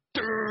dun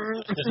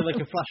dun. There's like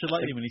a flash of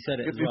lightning when he said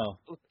it as well.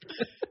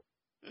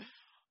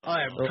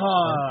 I am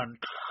Khan.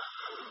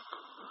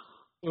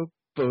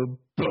 Boom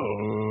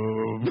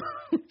boom.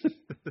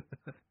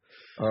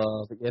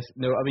 But yes,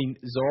 no. I mean,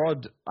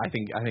 Zod. I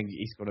think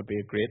he's going to be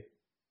a great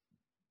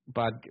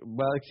bad.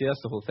 Well, actually,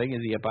 that's the whole thing.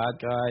 Is he a bad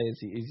guy? Is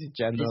he a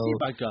general? Is he a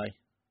bad guy?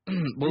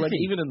 Well,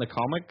 even in the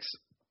comics,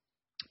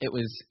 it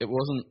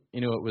wasn't.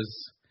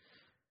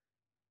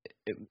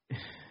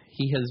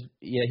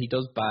 He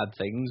does bad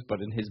things,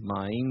 but in his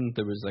mind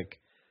there was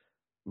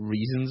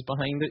reasons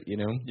behind it.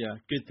 Yeah,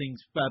 good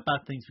things,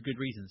 bad things for good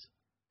reasons.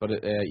 But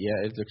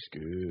it looks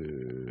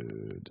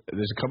good.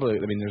 There's a couple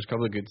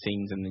of good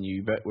scenes in the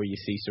new bit where you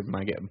see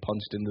Superman getting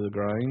punched into the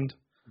ground.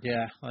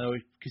 Yeah,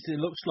 because it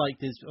looks like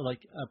there's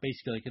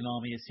basically an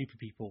army of super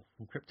people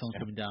from Krypton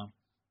coming down.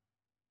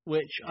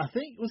 Which I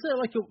think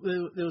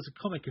there was a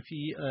comic a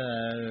few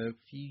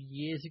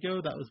years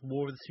ago that was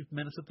War of the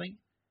Supermen or something.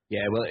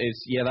 Yeah, well,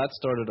 that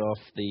started off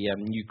the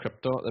new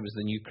Krypton. That was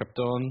the new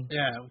Krypton.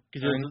 Yeah,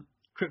 because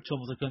Krypton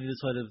was on the other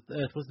side of the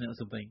Earth, wasn't it, or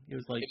something? It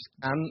was like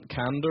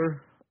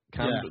Kandor.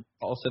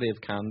 All city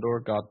of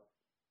Kandor got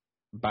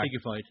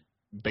bigified,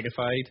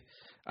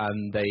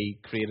 and they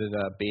created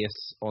a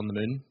base on the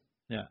moon.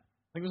 Yeah,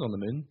 I think it was on the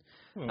moon.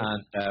 Oh.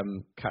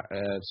 And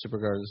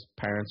Supergirl's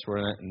parents were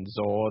in it, and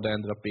Zod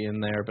ended up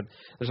being there. But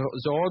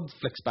Zod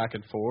flicks back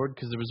and forward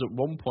because there was at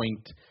one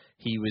point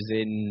he was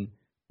in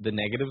the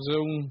negative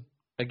zone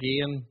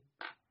again,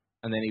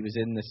 and then he was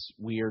in this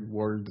weird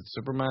world that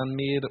Superman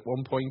made at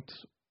one point.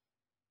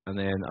 And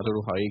then I don't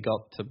know how he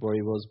got to where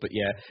he was, but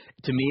yeah,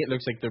 to me it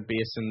looks like they're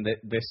basing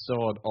this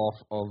Zod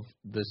off of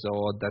the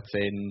Zod that's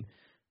in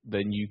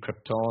the new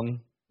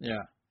Krypton.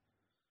 Yeah.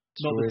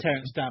 Not the story.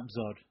 Terrence Stamp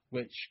Zod,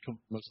 which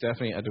Most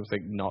definitely, I don't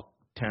think not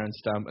Terrence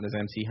Stamp and his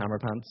MC Hammer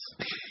pants.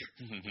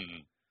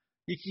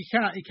 you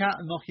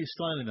can't knock his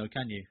styling though,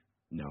 can you?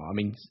 No, I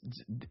mean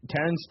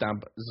Terrence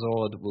Stamp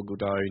Zod will go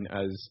down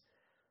as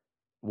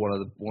one of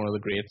the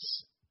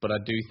greats, but I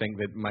do think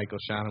that Michael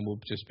Shannon will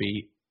just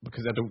be,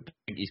 because I don't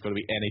think he's going to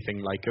be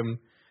anything like him.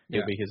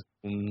 He'll be his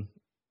own.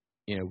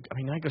 I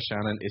mean, Michael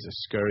Shannon is a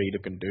scary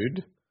looking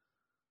dude.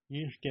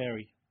 You're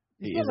scary.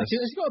 He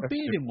He's got a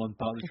beard in one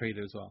part of the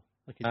trailer as well.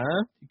 Like his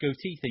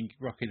goatee thing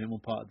rocking in one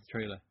part of the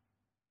trailer.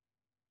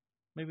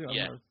 Maybe I'm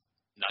not.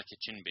 Like a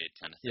chin beard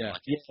kind of thing. Yeah.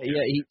 Like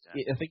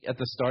I think at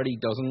the start he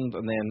doesn't,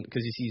 and then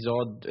because you see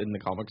Zod in the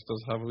comics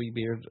does have a wee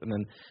beard, and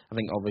then I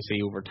think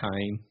obviously over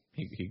time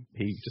he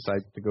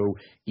decides to go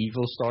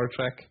evil Star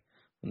Trek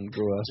and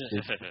grow us.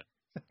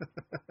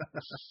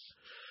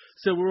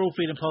 So we're all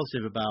feeling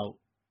positive about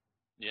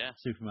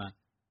Superman.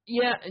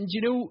 Yeah, and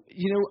you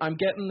know, I'm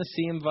getting the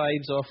same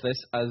vibes off this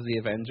as the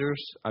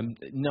Avengers. I'm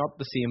not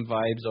the same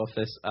vibes off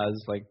this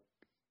as like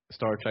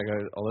Star Trek or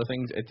other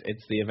things.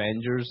 It's the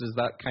Avengers is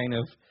that kind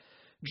of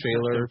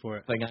trailer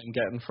thing I'm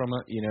getting from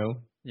it.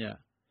 Yeah.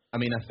 I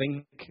mean, I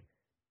think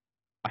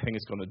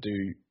it's going to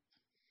do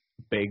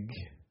big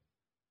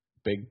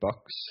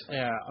bucks.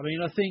 Yeah, I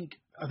mean, I think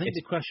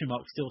the question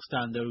marks still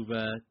stand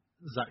over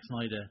Zack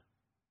Snyder.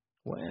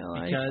 Well,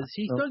 because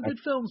he's done good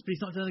films, but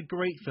he's not done a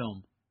great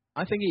film.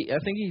 I think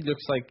he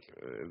looks like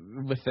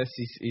with this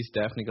he's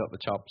definitely got the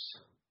chops.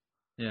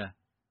 Yeah.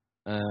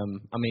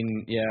 I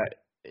mean,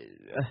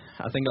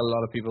 I think a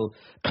lot of people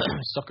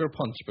Sucker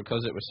Punch,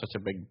 because it was such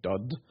a big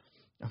dud.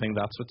 I think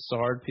that's what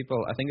soured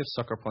people. I think if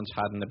Sucker Punch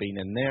hadn't been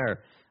in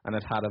there and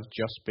it had have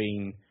just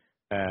been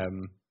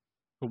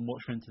from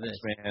Watchmen to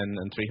this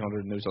and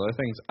 300 and those other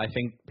things, I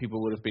think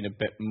people would have been a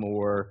bit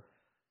more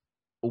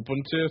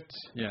open to it.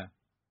 Yeah.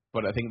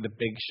 But I think the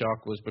big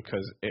shock was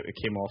because it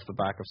came off the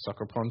back of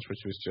Sucker Punch,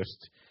 which was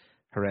just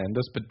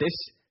horrendous. But this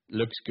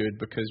looks good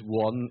because,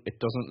 one, it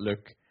doesn't look,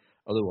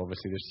 although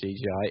obviously there's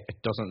CGI,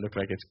 it doesn't look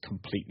like it's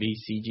completely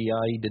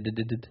CGI.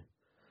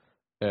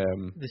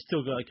 There's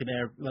still got like an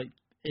air, like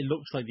it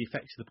looks like the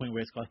effects to the point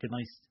where it's got like a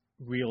nice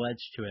real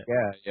edge to it.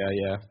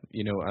 Yeah.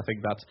 I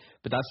think that's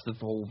the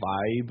whole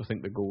vibe I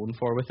think they're going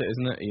for with it,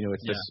 isn't it?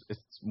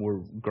 It's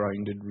more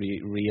grounded,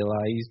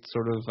 realized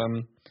sort of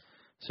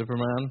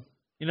Superman.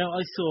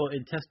 I saw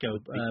in Tesco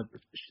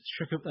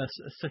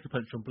Sucker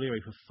Punch on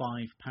Blu-ray for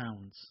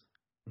 £5.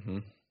 Mm-hmm.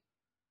 And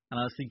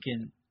I was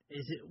thinking,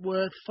 is it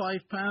worth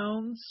 £5?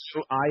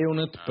 So I own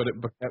it, but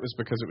that was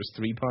because it was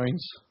 £3.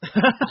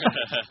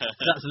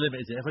 That's the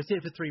limit, is it? If I see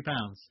it for £3,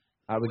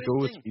 I would go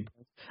with £3.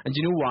 And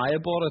do you know why I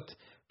bought it?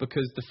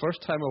 Because the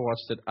first time I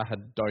watched it, I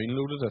had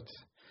downloaded it.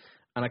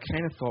 And I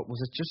kind of thought, was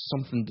it just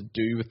something to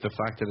do with the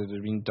fact that it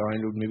had been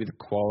downloaded? Maybe the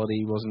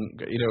quality wasn't,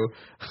 I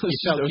was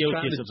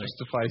trying to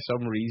justify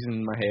some reason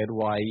in my head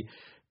why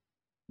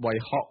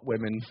hot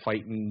women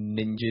fighting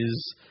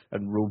ninjas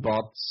and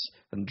robots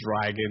and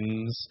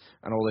dragons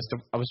and all this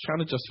stuff. I was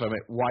trying to justify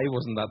why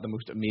wasn't that the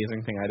most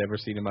amazing thing I'd ever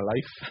seen in my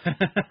life?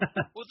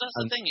 Well, that's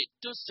the thing. It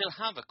does still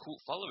have a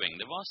cult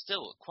following. There are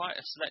still quite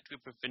a select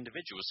group of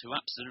individuals who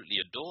absolutely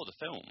adore the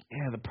film.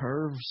 Yeah, the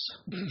pervs.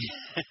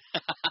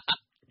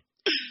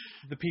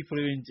 The people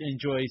who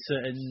enjoy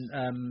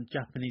certain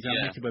Japanese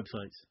animated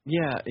websites.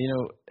 Yeah,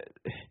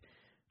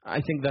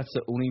 I think that's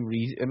the only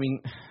reason. I mean,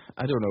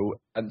 I don't know.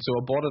 And so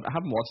I bought it. I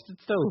haven't watched it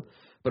still,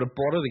 but I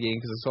bought it again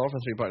because I saw it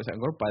for £3. I'm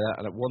going to buy that,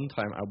 and at one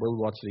time I will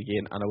watch it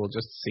again, and I will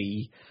just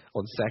see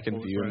on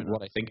second viewing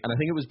what I think. And I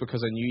think it was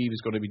because I knew he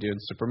was going to be doing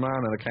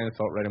Superman, and I kind of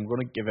thought, right, I'm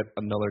going to give it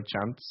another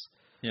chance.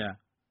 Yeah.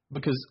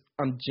 Because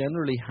I'm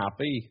generally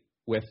happy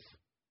with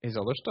his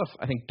other stuff.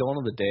 I think Dawn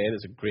of the Dead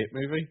is a great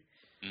movie.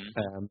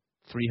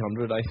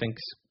 300, I think,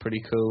 is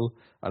pretty cool.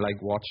 I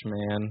like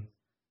Watchmen.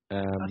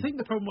 I think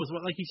the problem was,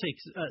 like you say,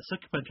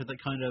 Sucker Punch had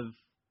that kind of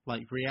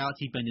like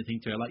reality bending thing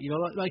to it,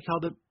 like how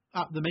the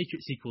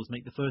Matrix sequels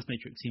make the first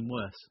Matrix seem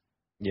worse.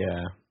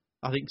 Yeah,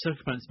 I think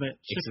Sucker Punch kind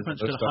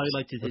of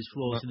highlighted his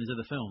flaws in his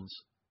other films.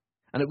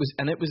 And it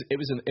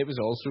was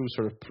also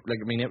sort of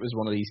like, I mean, it was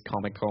one of these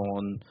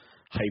Comic-Con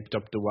hyped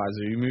up the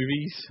wazoo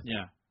movies.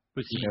 Yeah.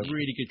 But some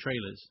really good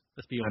trailers,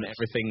 let's be honest. And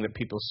everything that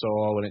people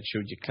saw when it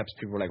showed you clips,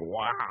 people were like,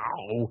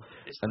 wow.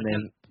 It's and like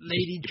then a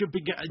lady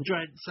jumping at a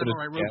giant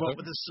samurai robot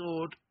with a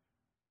sword.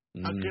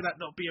 How could that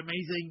not be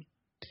amazing?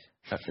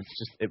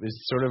 It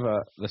was sort of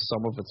the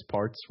sum of its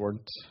parts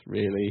weren't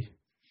really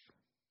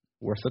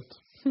worth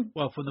it.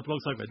 Well, from the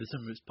blogs I read, the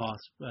sum of its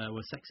parts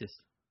were sexist.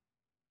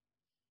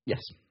 Yes.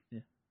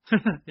 Yeah.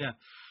 Yeah.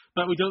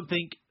 But we don't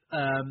think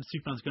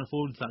Superman's going to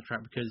fall into that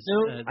trap because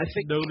I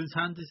think Nolan's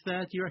hand is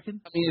there. Do you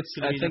reckon? I mean,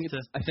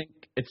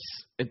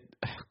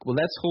 well,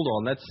 let's hold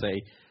on. Let's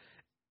say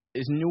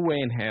there's no way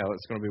in hell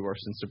it's going to be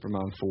worse than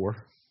Superman 4,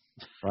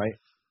 right?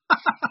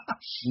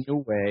 No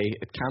way.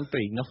 It can't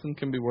be. Nothing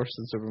can be worse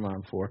than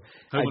Superman 4.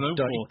 Home Alone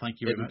 4. Thank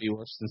you very much. It would be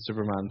worse than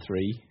Superman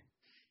 3.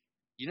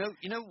 You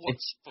know what?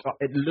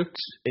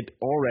 It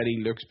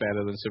already looks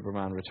better than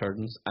Superman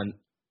Returns, and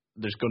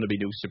there's going to be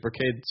no Super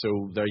Kid,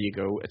 so there you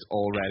go. It's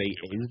already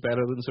is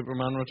better than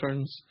Superman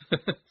Returns.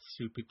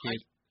 Super Kid.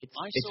 I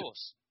it's saw.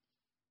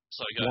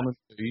 Sorry, go one ahead.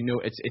 and two. You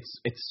know,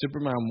 it's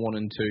Superman 1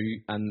 and 2,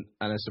 and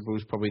I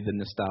suppose probably the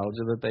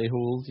nostalgia that they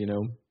hold. You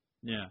know.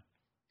 Yeah.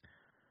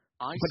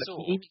 I But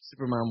saw. even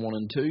Superman 1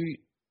 and 2,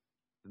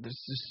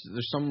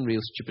 there's some real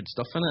stupid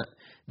stuff in it.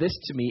 This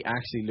to me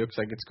actually looks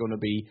like it's going to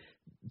be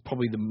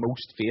probably the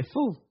most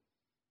faithful.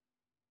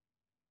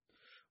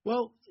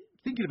 Well,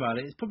 thinking about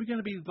it, it's probably going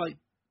to be like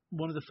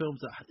one of the films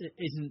that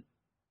isn't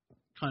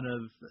kind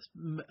of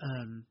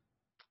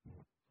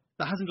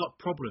that hasn't got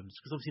problems,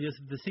 because obviously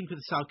there's the thing with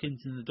the Salkinds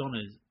and the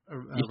Donners.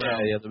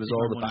 Yeah, there was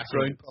all the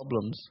background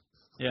problems.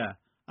 Yeah,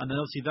 and then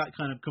obviously that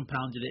kind of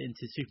compounded it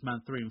into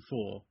Superman 3 and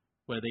 4,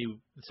 where the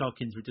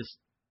Salkinds were just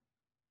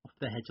off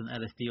their heads on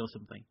LSD or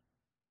something.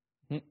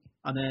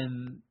 And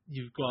then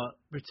you've got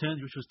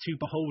Returns, which was too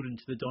beholden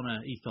to the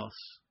Donner ethos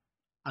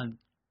and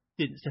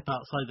didn't step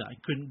outside that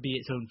and couldn't be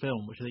its own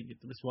film, which I think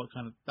is what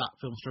kind of that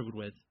film struggled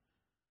with.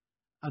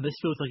 And this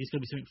feels like it's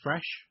going to be something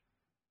fresh.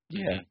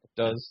 Yeah, it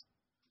does.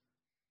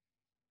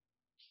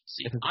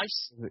 See,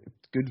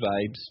 Good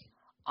vibes.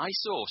 I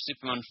saw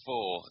Superman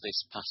 4 this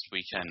past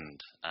weekend,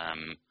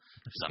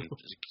 because I'm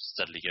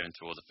steadily going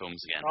through all the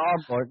films again. Oh,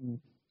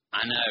 Martin.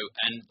 I know,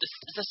 and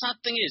the sad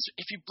thing is,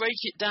 if you break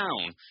it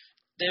down,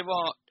 there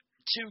are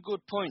two good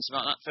points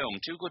about that film,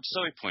 two good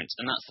story points,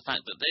 and that's the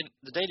fact that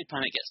the Daily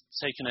Planet gets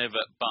taken over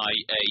by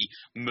a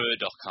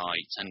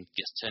Murdochite and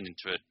gets turned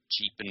into a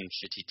cheap and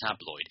shitty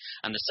tabloid.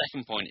 And the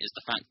second point is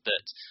the fact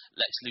that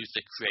Lex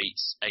Luthor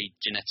creates a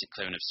genetic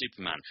clone of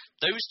Superman.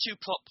 Those two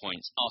plot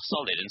points are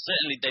solid, and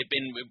certainly they've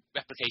been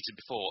replicated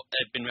before,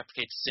 they've been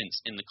replicated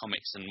since in the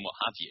comics and what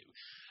have you.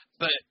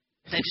 But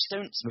they just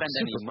don't spend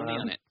any money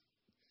on it.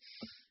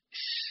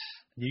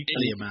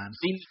 Nuclear Man.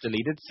 Seen the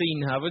deleted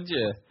scene, haven't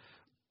you?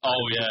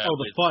 Oh, yeah. Oh,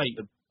 the fight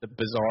The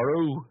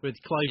Bizarro. with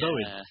Clive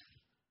Owen.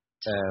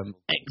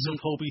 Ex of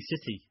Holby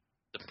City.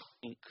 The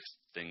punk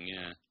thing,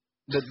 yeah.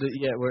 There's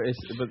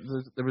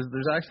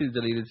actually a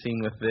deleted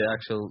scene with the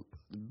actual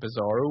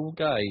Bizarro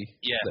guy.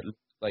 Yeah. That looks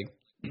like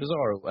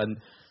Bizarro, and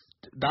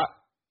that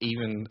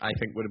even I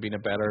think would have been a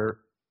better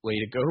way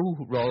to go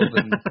rather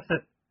than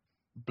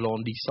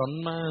Blondie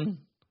Sun Man.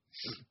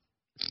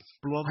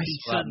 Blondie I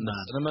saw it Sun in the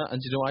Man. cinema,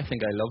 and you know I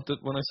think I loved it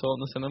when I saw it in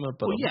the cinema.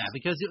 But Well, yeah,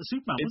 because it was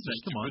Superman, it's wasn't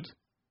it? Come on.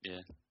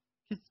 Yeah.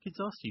 Kids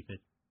are stupid.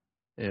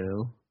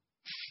 Ew.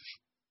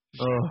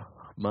 Oh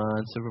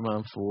man,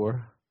 Superman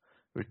 4,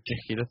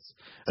 ridiculous.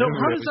 So I never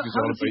how realised does that- it was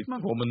how all does about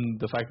Superman- woman,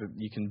 the fact that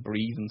you can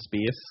breathe in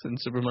space in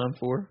Superman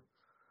 4.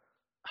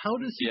 How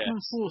does Yes.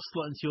 Superman 4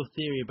 slot into your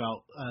theory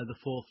about the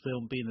fourth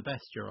film being the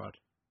best, Gerard?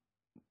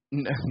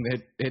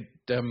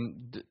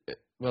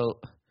 Well,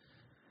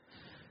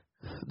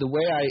 the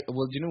way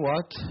do you know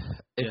what?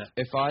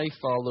 If I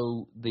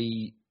follow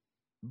the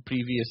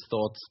previous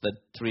thoughts that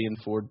 3 and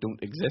 4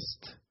 don't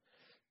exist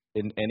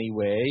in any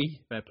way,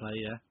 Fair play,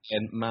 yeah.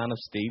 and Man of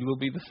Steel will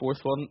be the fourth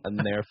one, and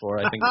therefore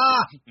I think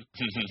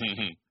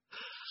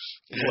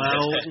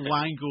Well,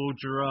 wangled,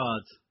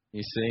 Gerard.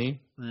 you see,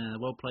 Yeah,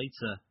 well played,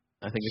 sir.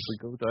 I think if we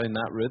go down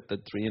that route,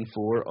 that 3 and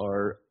 4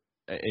 are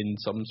in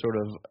some sort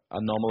of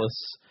anomalous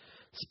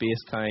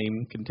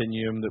space-time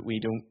continuum that we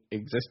don't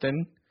exist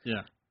in,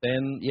 Yeah.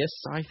 then yes,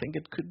 I think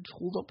it could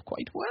hold up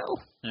quite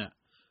well. Yeah.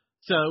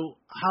 So,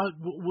 how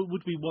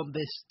would we want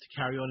this to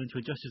carry on into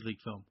a Justice League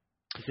film?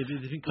 Because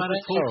there's been kind of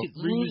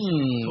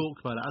talk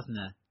about it, hasn't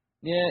there?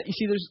 Yeah, you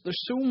see, there's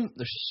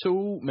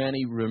so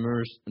many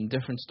rumors and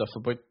different stuff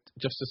about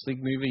Justice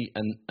League movie,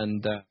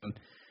 and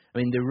I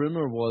mean, the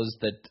rumor was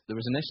that there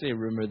was initially a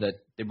rumor that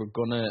they were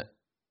gonna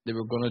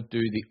do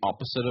the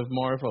opposite of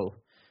Marvel.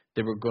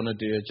 They were gonna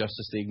do a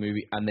Justice League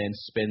movie and then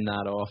spin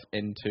that off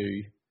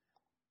into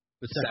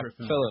The separate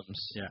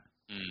films. Yeah.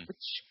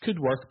 Which could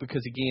work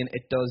because again,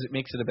 it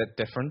makes it a bit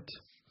different.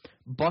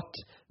 But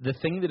the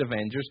thing that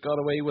Avengers got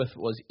away with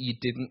was you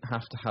didn't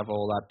have to have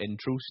all that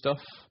intro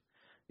stuff.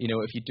 You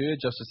know, if you do a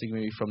Justice League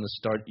movie from the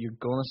start, you're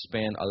going to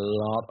spend a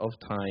lot of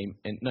time.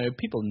 And now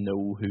people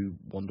know who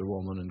Wonder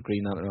Woman and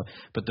Green Lantern are,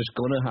 but there's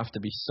going to have to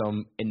be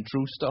some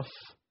intro stuff.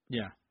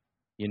 Yeah.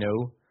 You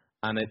know,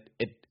 and it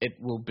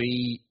will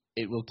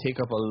take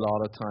up a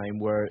lot of time.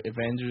 Where the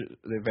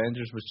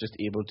Avengers was just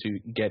able to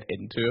get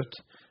into it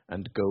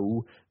and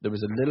go. There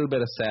was a little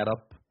bit of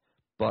setup,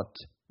 but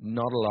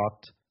not a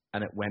lot,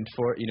 and it went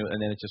for it. You know,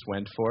 and then it just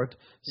went for it.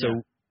 So.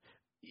 Yeah.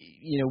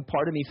 You know,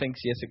 part of me thinks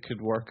yes, it could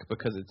work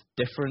because it's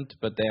different,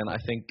 but then I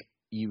think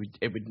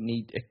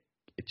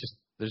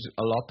there's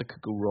a lot that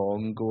could go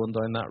wrong going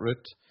down that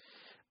route.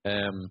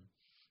 And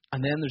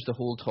then there's the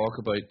whole talk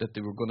about that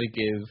they were going to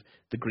give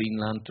the Green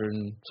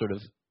Lantern sort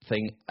of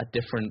thing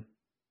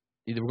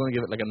they were going to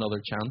give it like another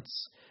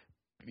chance,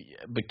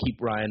 but keep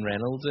Ryan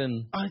Reynolds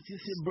in.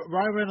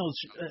 Ryan Reynolds,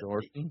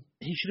 Jordan.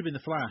 he should have been the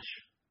Flash.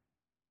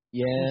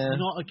 Yeah, He's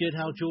not a good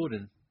Hal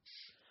Jordan.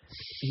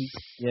 He's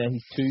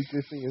too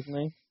goofy, isn't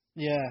he?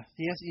 Yeah,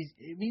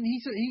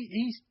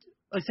 he's.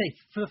 I say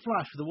for the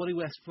Flash, for the Wally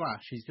West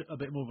Flash, he's a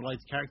bit more of a light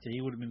character. He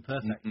would have been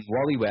perfect.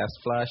 Wally West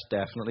Flash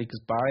definitely,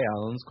 because Barry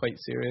Allen's quite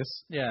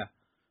serious. Yeah,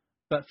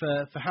 But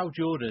for Hal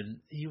Jordan,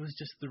 he was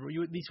just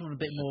you need someone a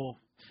bit more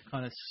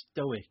kind of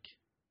stoic.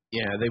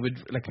 Yeah, they would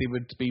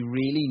be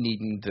really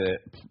needing to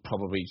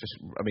probably just.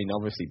 I mean,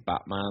 obviously,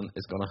 Batman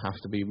is going to have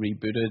to be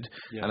rebooted,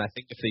 Yeah. and I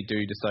think if they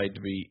do decide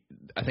to be,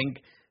 I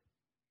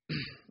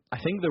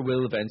think there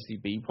will eventually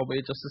be probably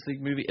a Justice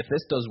League movie. If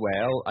this does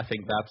well, I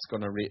think that's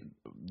going to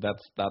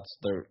that's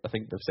their. I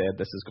think they've said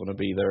this is going to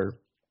be their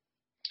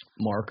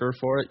marker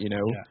for it. You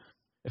know, Yeah.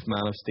 if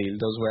Man of Steel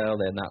does well,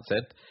 then that's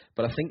it.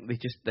 But I think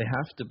they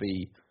have to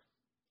be.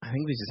 I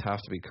think they just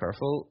have to be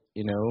careful.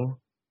 You know.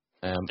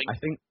 I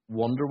think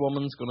Wonder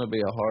Woman's going to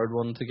be a hard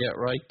one to get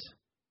right.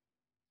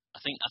 I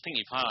think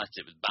you've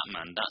highlighted with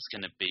Batman. That's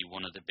going to be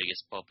one of the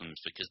biggest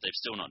problems because they've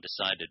still not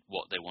decided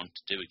what they want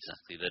to do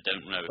exactly. They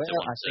don't know if they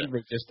want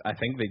to.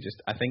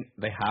 I think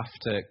they have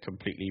to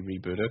completely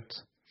reboot it.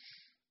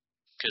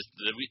 Because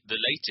the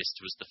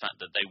latest was the fact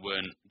that they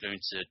weren't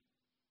going to.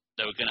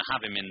 They were going to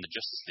have him in the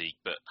Justice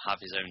League, but have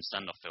his own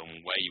standoff film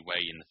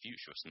way in the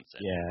future or something.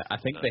 Yeah, I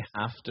think they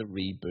have to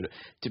reboot it.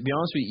 To be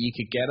honest with you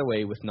could get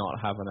away with not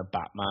having a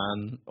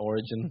Batman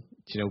origin.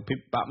 You know,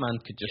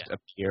 Batman could just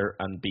appear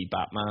and be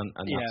Batman,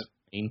 and that's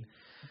fine.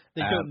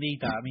 They don't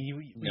need that. I mean,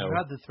 you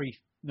had the 3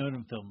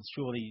 Nolan films.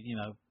 Surely, you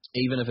know.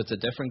 Even if it's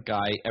a different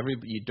guy,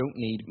 you don't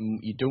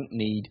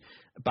need.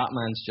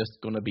 Batman's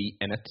just going to be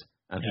in it,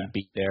 and he'd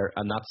be there,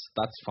 and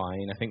that's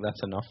fine. I think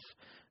that's enough.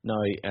 Now,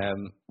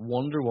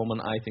 Wonder Woman,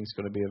 I think, is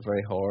going to be a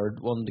very hard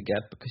one to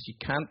get because you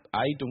can't.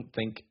 I don't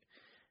think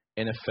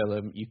in a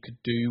film you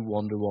could do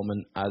Wonder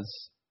Woman as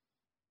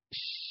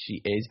she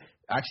is.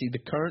 Actually, the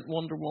current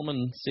Wonder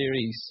Woman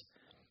series,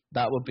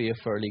 that would be a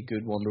fairly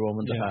good Wonder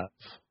Woman to have.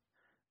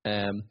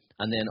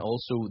 And then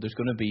also, there's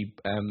going to be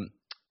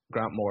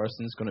Grant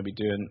Morrison's going to be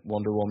doing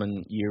Wonder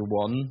Woman Year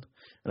 1, and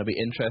I'll be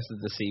interested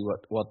to see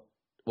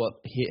what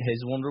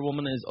his Wonder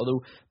Woman is. Although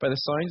by the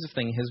sounds of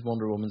things, his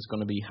Wonder Woman's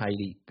going to be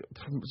highly,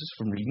 just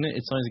from reading it,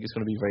 it sounds like it's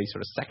going to be very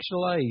sort of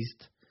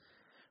sexualized.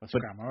 That's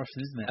Grant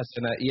Morrison, isn't it?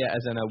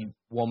 As in a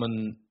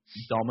woman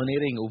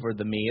dominating over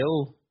the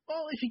male.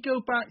 Well, if you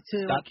go back to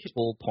that's the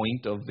whole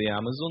point of the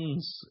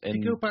Amazons. If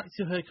you go back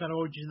to her kind of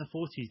origins in the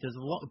 40s, there's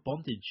a lot of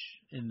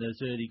bondage in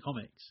those early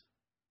comics.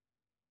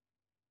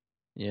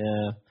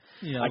 Yeah.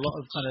 You know, a lot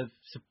of kind of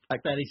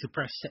fairly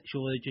suppressed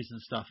sexual urges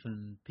and stuff,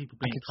 and people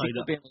being tied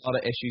up. There being a lot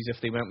of issues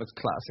if they went with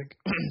classic,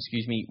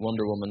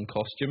 Wonder Woman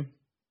costume.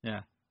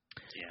 Yeah.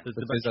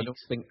 Because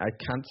I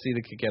can't see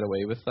they could get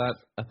away with that.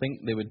 I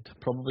think they would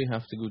probably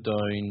have to go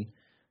down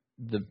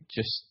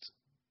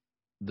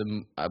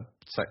a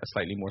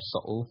slightly more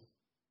subtle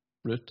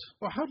route.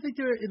 Well, how did they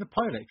do it in the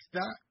pilot?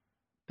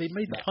 They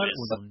made the pilot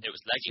one. It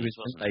was leggings,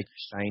 wasn't it? Like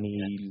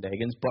shiny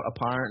leggings, but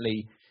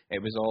apparently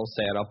it was all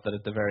set up that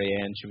at the very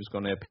end she was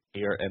going to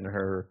appear in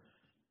her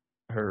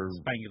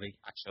spangly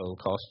actual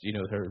costume, you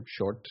know, her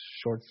short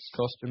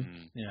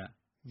costume. Yeah.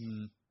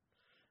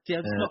 See,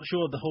 I'm not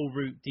sure the whole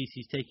route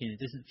DC's taking. It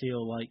doesn't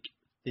feel like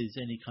there's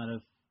any kind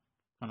of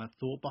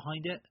thought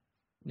behind it.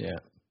 Yeah.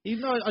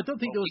 Even though I don't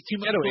think there was too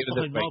much thought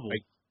behind Marvel. By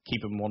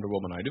keeping Wonder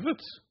Woman out of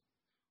it.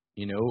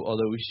 You know,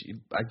 although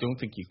I don't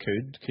think you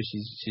could, because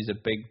she's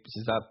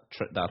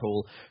that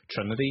whole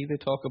trinity they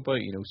talk about.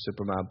 You know,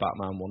 Superman,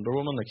 Batman, Wonder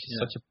Woman. Like she's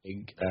such a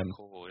big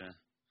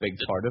big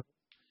part of it.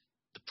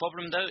 The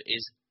problem though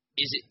is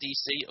it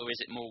DC or is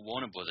it more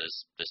Warner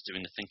Brothers that's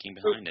doing the thinking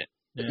behind it?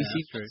 Yeah, you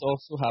see, what's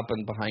also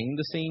happened behind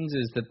the scenes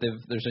is that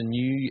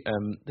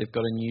they've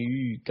got a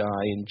new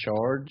guy in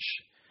charge,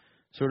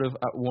 sort of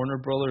at Warner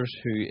Brothers,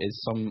 who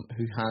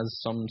has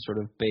some sort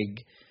of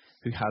big.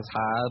 Who has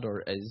had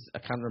or is, I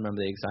can't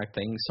remember the exact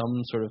thing,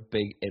 some sort of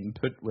big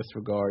input with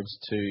regards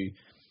to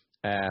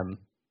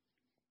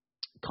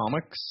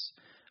comics.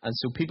 And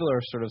so people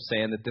are sort of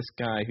saying that this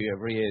guy,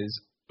 whoever he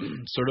is,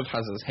 sort of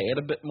has his head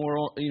a bit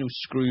more,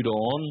 screwed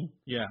on.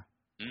 Yeah.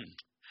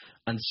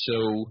 And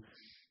so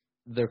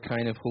they're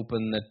kind of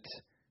hoping that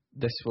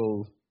this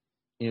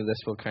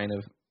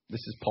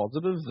is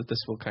positive, that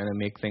this will kind of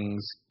make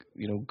things,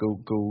 go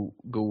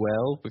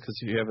well, because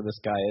whoever this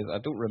guy is, I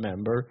don't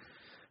remember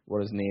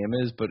what his name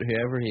is, but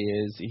whoever he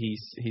is,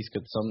 he's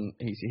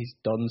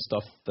done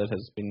stuff that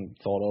has been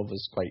thought of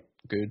as quite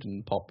good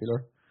and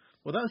popular.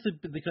 Well, that's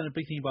the kind of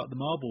big thing about the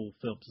Marvel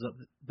films, is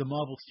that the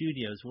Marvel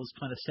Studios was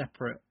kind of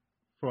separate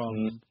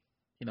from,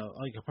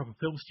 like a proper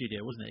film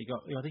studio, wasn't it?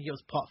 I think it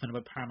was part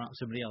of Paramount or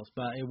somebody else,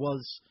 but it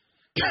was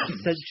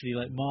essentially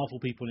like Marvel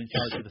people in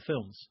charge of the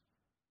films.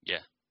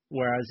 Yeah.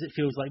 Whereas it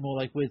feels like more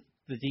like with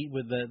the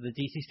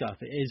DC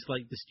stuff, it is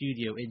like the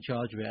studio in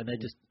charge of it, and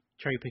they're just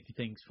cherry picking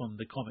things from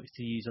the comics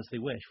to use as they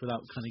wish without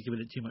kind of giving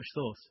it too much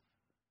thought.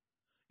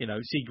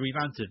 See Green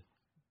Lantern,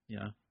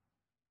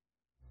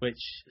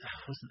 which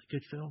wasn't a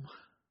good film.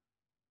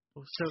 I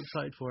was so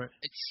excited for it.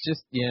 It's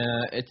just,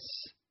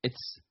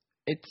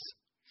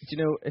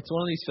 it's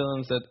one of these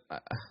films that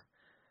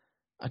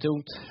I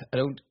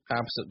don't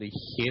absolutely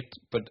hate,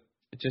 but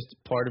just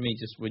part of me,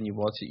 just when you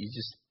watch it, you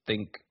just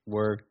think,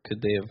 where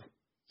could they have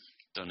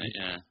done it?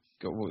 Yeah,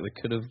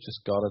 they could have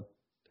just got it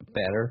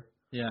better.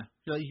 Yeah,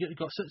 you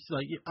got such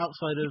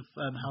outside of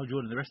Hal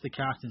Jordan, the rest of the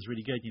cast is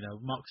really good.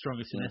 Mark Strong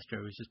as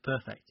Sinestro is just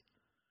perfect.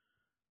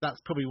 that's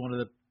probably one of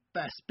the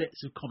best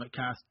bits of comic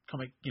character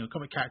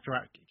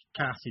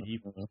casting you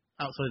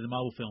outside of the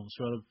Marvel films.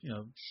 Sort of,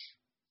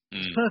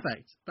 it's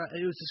perfect, but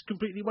it was just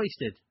completely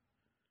wasted.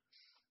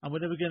 And we're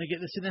never going to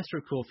get the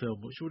Sinestro Corps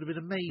film, which would have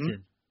been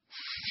amazing.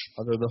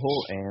 Although the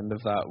whole end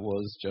of that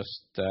was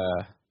just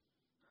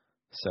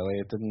silly.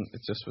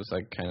 It just was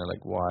like kind of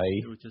like, why?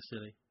 It was just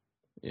silly.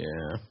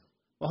 Yeah.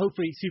 Well,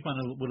 hopefully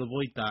Superman will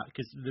avoid that,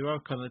 because there are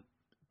kind of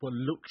what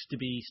looks to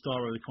be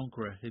Starro the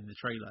Conqueror in the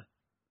trailer,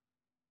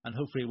 and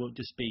hopefully it won't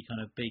just be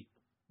kind of big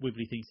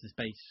wibbly things in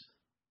space.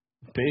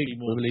 Big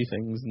wibbly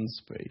things in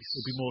space.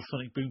 There'll be more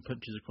sonic boom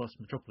punches across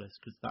Metropolis,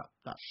 because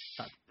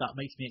that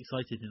makes me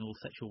excited in all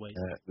sexual ways.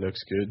 It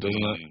looks good,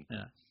 doesn't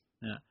it?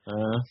 Yeah.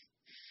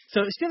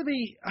 So it's going to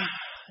be.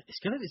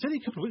 It's only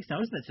a couple of weeks now,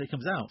 isn't it, till it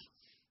comes out?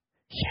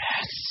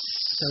 Yes.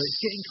 So it's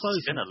getting close.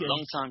 It's been a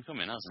long time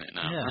coming, hasn't it?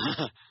 Now. Yeah.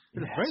 It's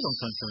been a very long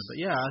time coming, but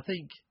yeah, I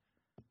think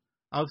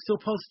I'm still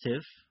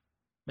positive.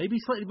 Maybe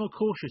slightly more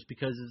cautious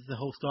because of the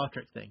whole Star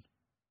Trek thing.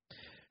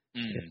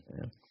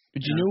 Yeah. Do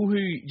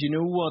you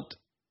know what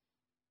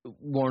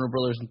Warner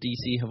Brothers and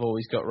DC have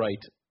always got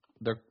right?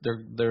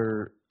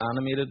 Their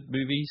animated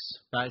movies.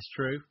 That is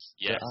true.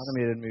 Yes. Their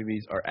animated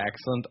movies are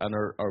excellent and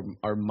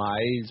are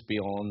miles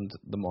beyond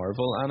the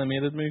Marvel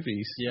animated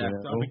movies. Yeah,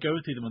 I've been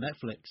going through them on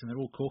Netflix and they're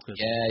all corkers.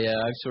 Yeah,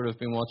 I've sort of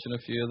been watching a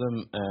few of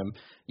them.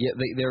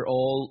 They're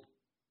all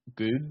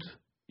good,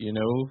 you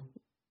know.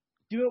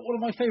 Do you know what one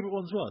of my favourite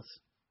ones was?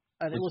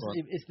 And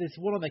it's this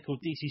one on there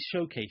called DC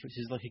Showcase, which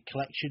is like a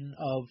collection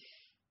of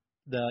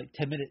the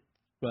 10-minute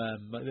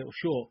little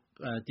short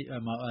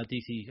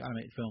DC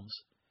animated films.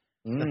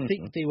 I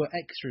think they were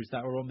extras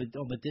that were on the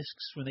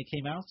discs when they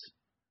came out.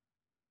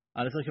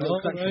 And it's like a little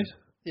collection. Right.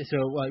 Yeah, so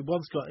like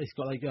it's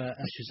got like a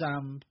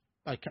Shazam,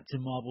 Captain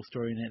Marvel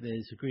story in it.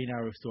 There's a Green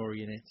Arrow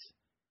story in it.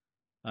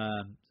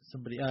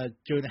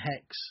 Jonah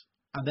Hex,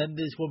 and then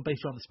there's one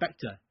based on the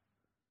Spectre.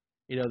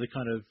 The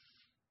kind of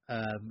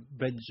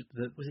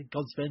was it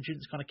God's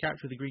Vengeance kind of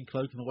character with the green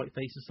cloak and the white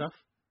face and stuff.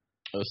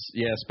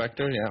 Yeah,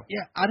 Spectre. Yeah.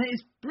 Yeah, and it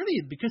is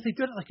brilliant because they've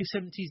done it like a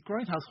 70s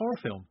grindhouse horror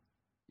film.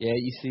 Yeah,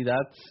 you see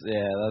that's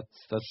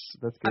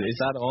good. Is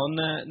that on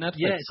Netflix?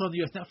 Yeah, it's on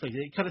the US Netflix.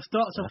 It kind of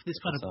starts off with this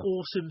kind of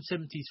awesome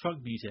 70s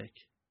funk music.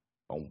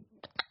 Oh.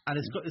 And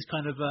it's got this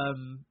kind of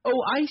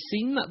I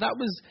seen that. That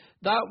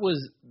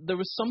was there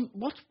was some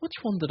which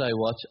one did I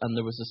watch? And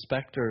there was a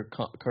Spectre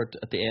card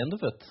at the end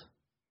of it.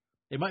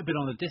 It might have been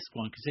on the disc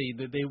one because they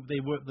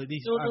were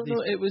these.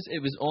 No. It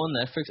was on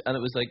Netflix and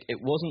it was like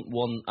it wasn't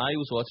one. I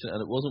was watching it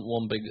and it wasn't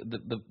one big.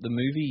 The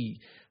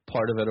movie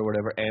part of it or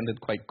whatever ended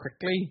quite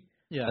quickly.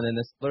 Yeah. And then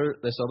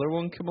this other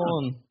one come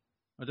on.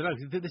 I don't know.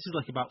 This is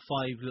like about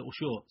 5 little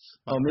shorts.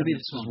 Maybe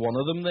this was one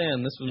of them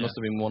then. This must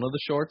have been one of the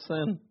shorts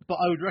then.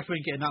 But I would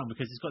recommend getting that one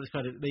because it's got this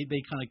kind of they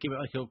kind of give it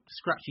like a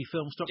scratchy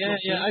film stock.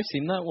 Yeah, I've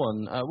seen that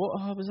one.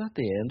 Was that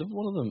the end of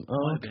one of them?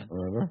 Oh, I can't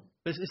remember.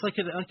 It's like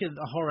a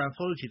horror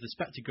anthology. The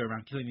Spectre go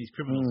around killing these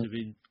criminals who've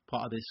been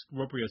part of this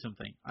robbery or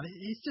something, and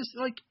it's just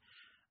like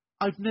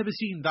I've never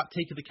seen that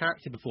take of the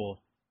character before,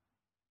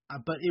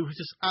 but it was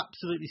just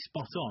absolutely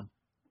spot on.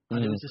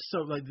 And it was just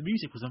so, like, the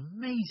music was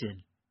amazing.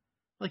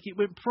 Like, it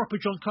went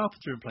proper John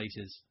Carpenter in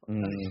places.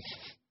 And it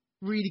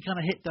really kind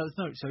of hit those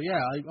notes. So,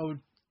 yeah, I would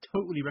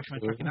totally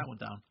recommend tracking that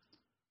one down.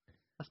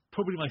 That's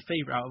probably my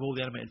favourite out of all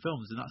the animated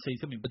films, and that's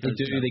saying something. But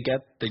because,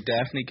 they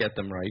definitely get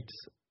them right.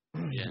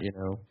 Yeah.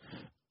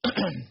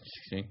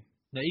 Excuse me.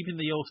 Now, even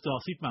the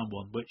All-Star Superman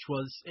one, which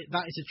was,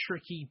 that is a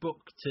tricky book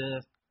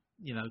to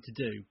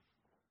do.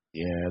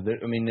 Yeah,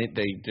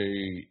 they do,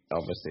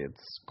 obviously,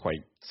 it's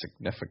quite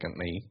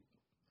significantly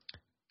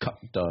cut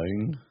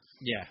down.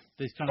 Yeah,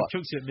 there's kind of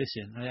chunks of it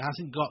missing. It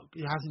hasn't got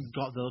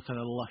the kind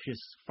of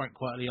luscious Frank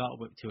Quitely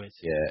artwork to it.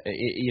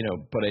 Yeah,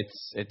 but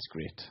it's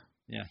great.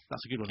 Yeah,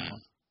 that's a good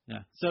one.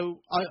 Yeah.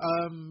 So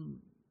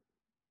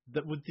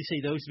would you say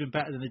those have been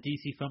better than the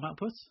DC film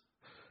output?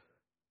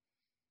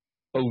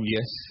 Oh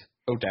yes.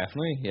 Oh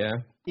definitely. Yeah.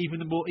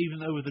 Even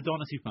over the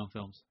Donna Superman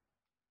films.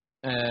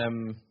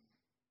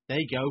 There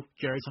you go.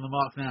 Jared's on the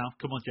mark now.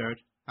 Come on, Jared.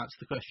 That's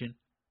the question.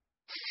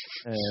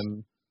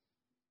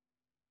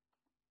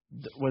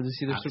 Well, you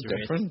see, they're so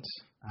different.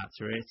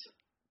 Answer it.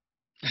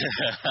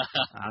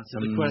 Answer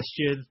the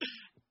question.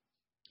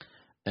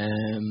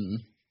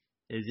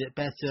 Is it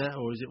better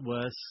or is it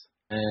worse?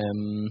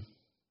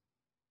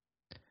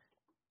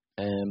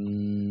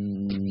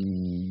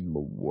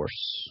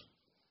 Worse.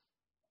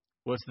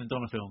 Worse than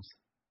Donna films.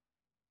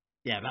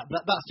 Yeah,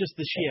 that's just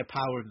the sheer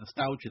power of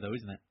nostalgia, though,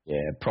 isn't it?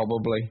 Yeah,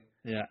 probably.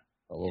 Yeah.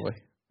 Probably.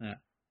 Yeah.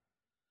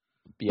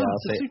 Yeah,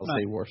 I'll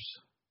say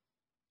worse.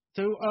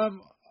 So,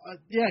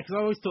 because I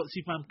always thought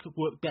Superman could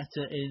work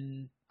better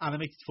in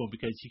animated form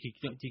because you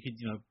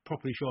could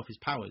properly show off his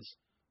powers.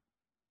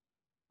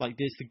 Like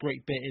there's the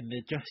great bit in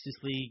the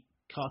Justice League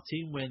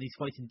cartoon when he's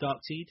fighting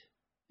Darkseid.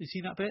 Have you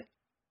seen that bit?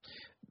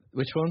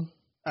 Which one?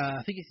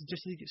 I think it's in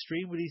Justice League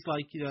Extreme where he's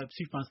like,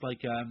 Superman's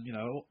like,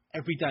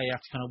 every day I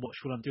have to kind of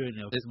watch what I'm doing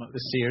now.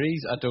 The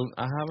series, I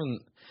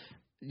haven't,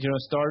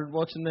 started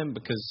watching them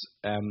because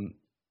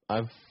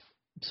I've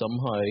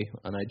somehow,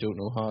 and I don't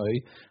know how,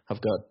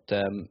 have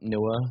got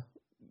Noah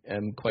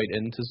quite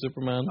into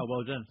Superman. Oh,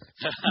 well done.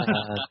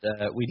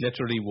 And we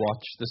literally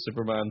watch the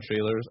Superman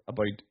trailers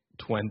about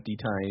 20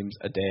 times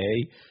a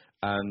day,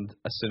 and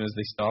as soon as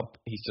they stop,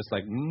 he's just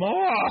like,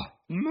 "More,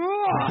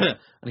 more,"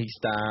 and he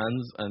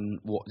stands and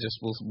will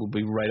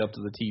be right up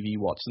to the TV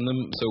watching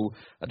them. So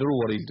I don't know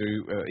what he'd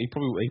do. He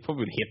probably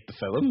would hate the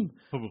film.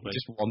 Probably. He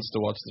just wants to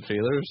watch the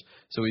trailers.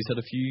 So he's had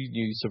a few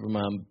new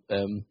Superman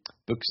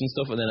books and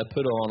stuff, and then I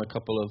put on a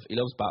couple of. He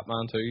loves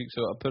Batman too,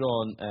 so I put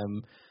on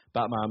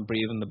Batman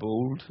Brave and the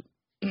Bold.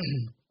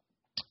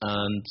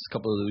 And a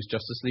couple of those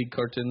Justice League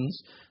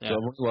cartoons. Yeah. So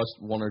I've only watched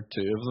one or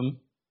two of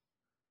them.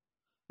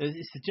 I think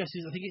it's the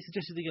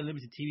Justice League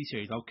Unlimited TV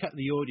series. I'll cut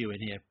the audio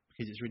in here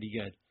because it's really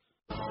good.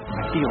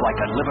 I feel like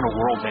I live in a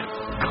world made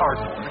of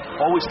cardboard,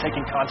 always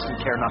taking constant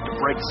care not to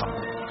break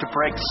something, to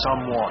break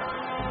someone.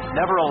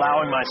 Never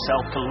allowing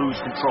myself to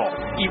lose control,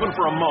 even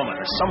for a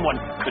moment, or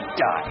someone could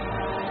die.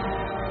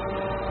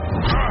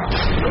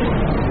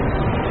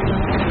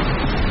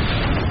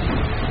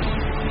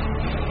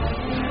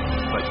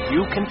 But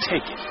you can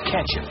take it,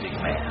 can't you, big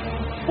man?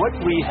 What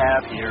we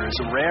have here is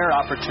a rare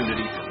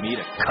opportunity for me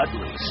to cut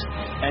loose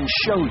and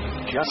show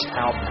you just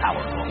how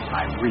powerful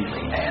I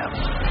really am.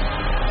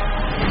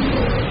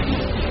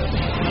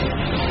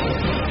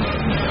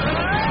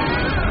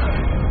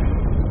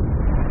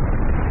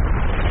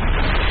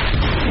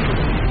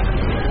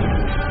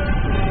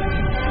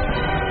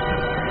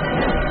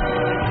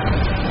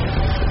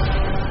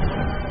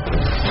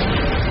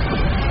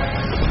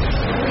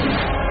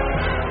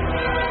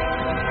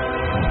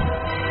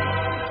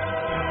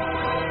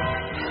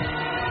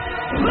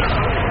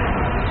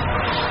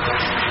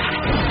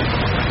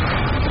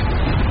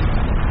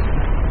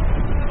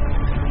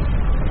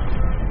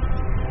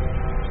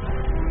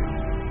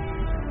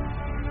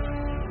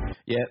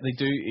 Yeah, they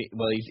do.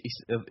 Well,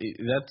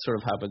 that sort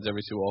of happens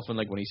every so often.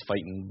 Like when he's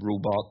fighting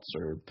robots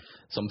or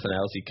something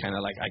else, he kind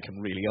of like, I can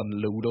really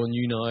unload on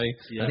you now.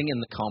 Yeah. I think in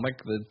the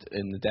comic,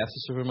 in the Death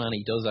of Superman,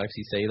 he does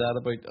actually say that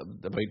about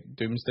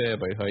Doomsday,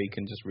 about how he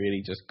can just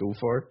really just go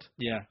for it.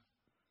 Yeah.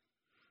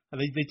 And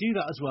they do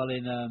that as well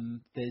in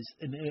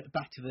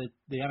back to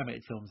the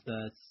animated films.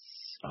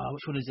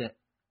 Which one is it?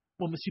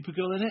 One with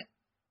Supergirl in it.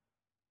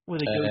 Where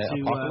they go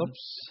to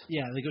Apocalypse.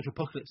 They go to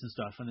Apocalypse and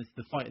stuff, and it's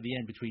the fight at the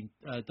end between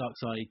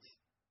Darkseid,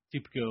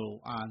 Supergirl,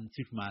 and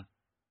Superman.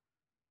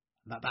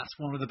 That's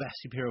one of the best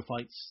superhero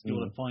fights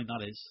you'll ever find.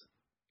 That is.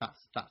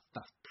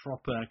 That's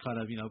proper kind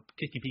of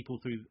kicking people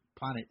through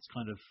planets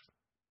kind of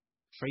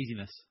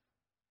craziness.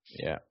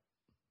 Yeah.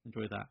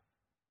 Enjoy that.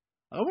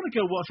 I want to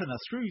go watch that now.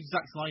 Screw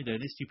Zack Snyder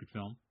and his stupid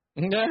film.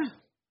 Yeah.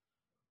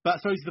 But I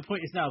suppose the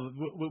point is now,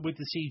 with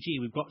the CG,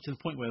 we've got to the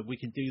point where we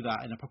can do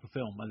that in a proper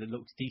film and it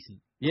looks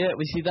decent. Yeah,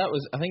 we see that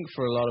was, I think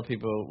for a lot of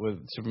people with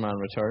Superman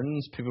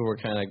Returns, people were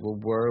kind of like, well,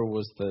 where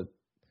was the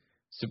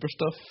super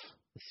stuff?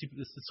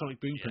 The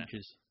sonic boom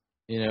punches.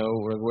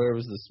 Where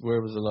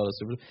was a lot of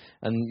super?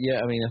 And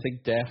yeah, I mean, I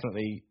think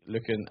definitely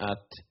looking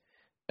at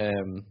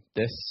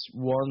this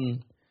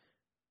one,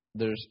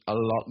 there's a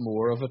lot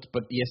more of it.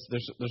 But yes,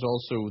 there's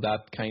also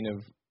that kind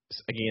of,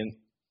 again,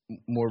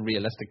 more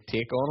realistic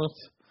take on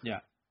it. Yeah.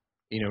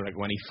 Like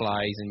when he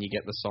flies and you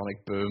get the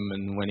sonic boom,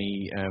 and when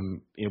he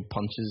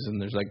punches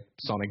and there's like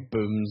sonic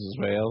booms as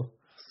well.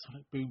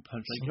 Sonic boom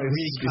punch. Like, I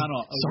really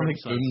cannot. Sonic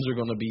booms are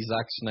going to be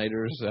Zack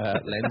Snyder's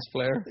lens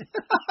flare.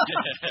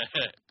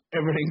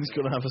 Everything's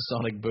going to have a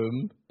sonic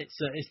boom. It's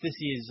this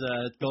year's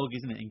dog,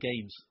 isn't it? In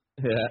games.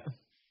 Yeah.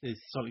 It's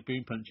sonic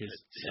boom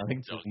punches. Sonic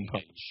boom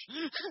punch.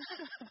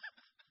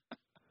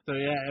 So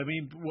yeah, I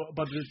mean,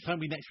 by the time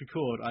we next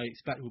record, I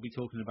expect we'll be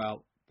talking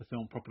about the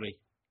film properly.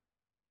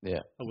 Yeah.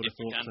 I would have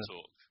thought. We can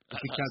talk at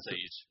we that can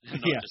stage.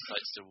 Yeah. Not just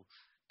like still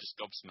just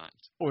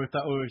gobsmacked. Or if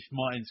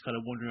Martin's kind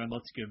of wandering around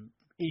Nottingham,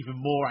 even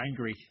more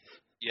angry.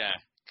 Yeah,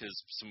 because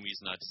for some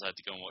reason I decided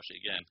to go and watch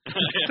it again.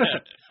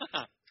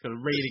 It's kind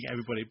of railing at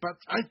everybody. But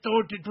I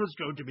thought it was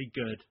going to be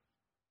good.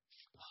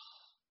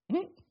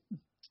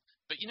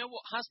 But you know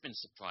what has been a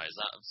surprise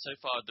out of so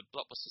far the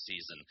blockbuster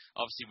season,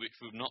 obviously which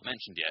we've not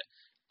mentioned yet,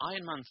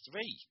 Iron Man 3.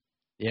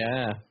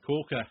 Yeah.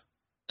 Corker.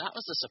 That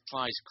was a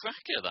surprise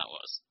cracker, that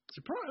was.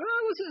 Surprise?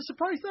 Was it a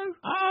surprise though?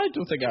 I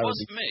don't think I would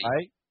be.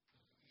 Me.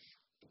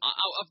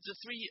 Out of the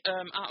three,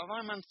 out of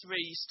Iron Man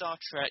 3, Star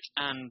Trek,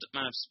 and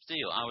Man of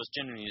Steel, I was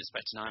genuinely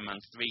expecting Iron Man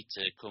 3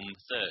 to come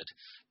third.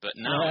 But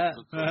now it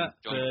could come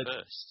third.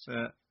 first.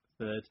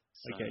 Third.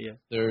 So. Okay, yeah.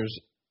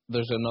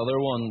 There's another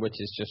one which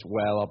is just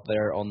well up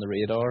there on the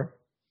radar.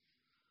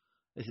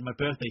 This is my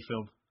birthday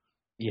film.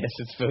 Yes,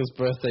 it's Phil's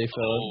birthday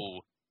film. Oh,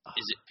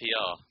 is it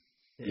PR?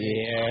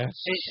 Yes.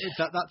 It's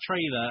that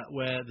trailer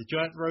where the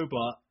giant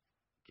robot.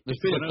 There's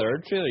been a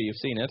third trailer. You've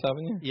seen it,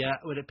 haven't you? Yeah,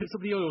 when it picks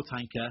up the oil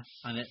tanker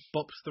and it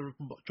bops the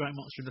giant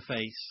monster in the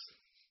face.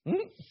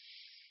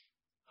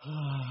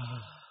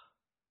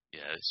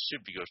 Yeah, it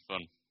should be good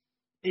fun.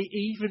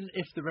 Even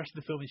if the rest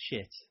of the film is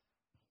shit.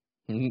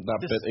 That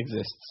bit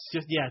exists.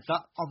 Just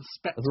that on As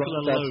spectacle long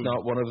as alone. that's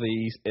not one of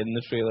these in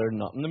the trailer,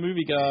 not in the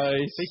movie,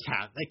 guys. They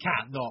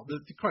can't not.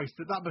 The Christ,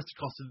 that must have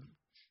cost them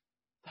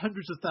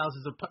hundreds of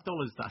thousands of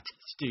dollars that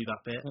to do that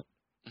bit.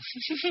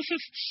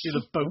 Do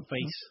the boat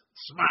face.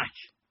 Smack!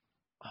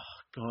 Oh,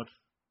 God.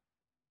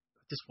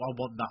 I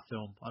want that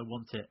film. I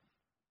want it.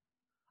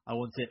 I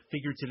want it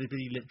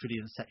figuratively, literally,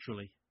 and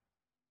sexually.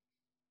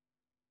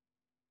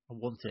 I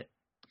want it.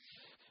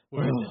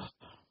 Where is it?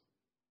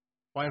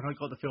 Why haven't I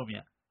got the film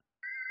yet?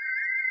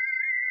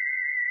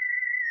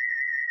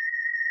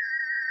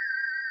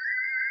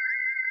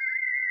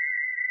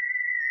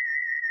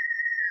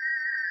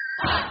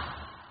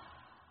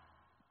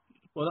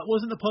 Well, that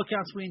wasn't the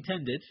podcast we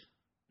intended.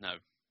 No.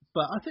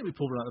 But I think we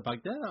pulled it out of the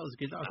bag there. That was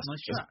good. That was a nice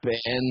chat. Ben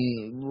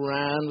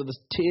ran with his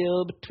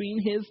tail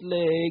between his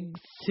legs.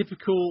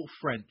 Typical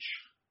French.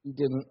 He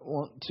didn't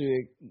want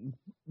to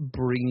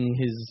bring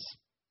his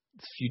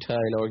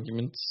futile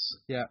arguments.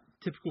 Yeah,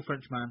 typical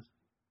French man.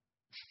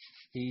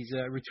 He's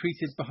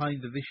retreated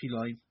behind the Vichy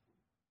line.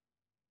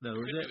 No,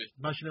 is it?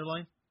 Maginot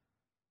line?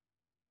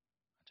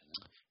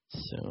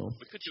 So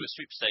We could do a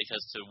sweepstake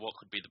as to what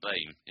could be the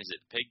blame. Is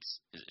it pigs?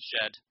 Is it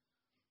shed?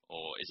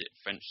 Or is it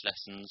French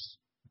lessons?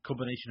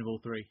 Combination of all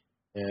three.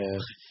 yeah,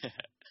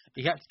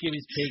 He had to give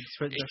his pigs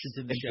French lessons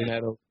in the shed.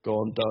 internet have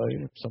gone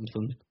down or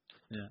something.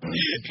 Yeah.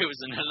 It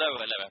was an hello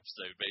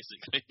episode,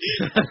 basically.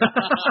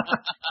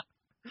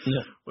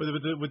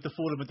 With the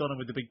fallen Madonna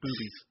with the big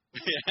boobies.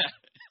 Yeah.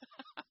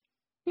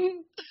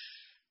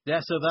 Yeah,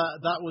 so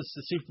that was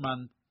the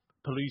Superman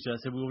Palooza.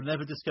 So we will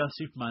never discuss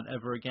Superman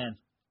ever again.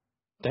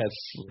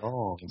 That's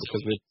wrong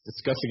because we're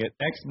discussing it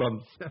next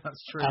month.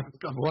 That's true. I haven't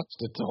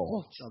watched it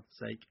all. For God's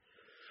sake.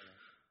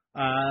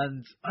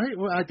 And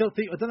I don't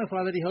know if I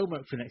have any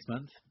homework for next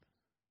month.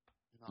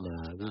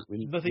 Nah,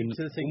 Nothing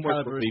to the same homework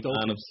caliber would as be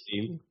Dalton. Man of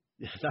Steel.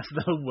 Yeah, that's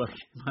the homework.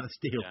 Man of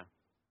Steel. Yeah.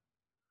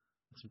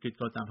 That's some good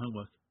goddamn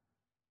homework.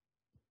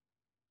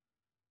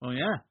 Oh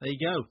yeah, there you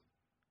go.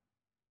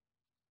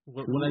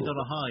 We'll end on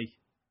a high.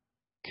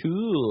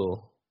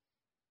 Cool.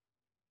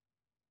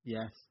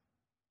 Yes.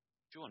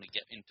 If you want to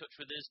get in touch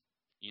with us,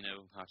 you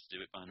know how to do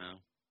it by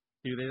now.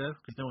 Do they though?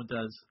 Because no one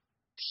does.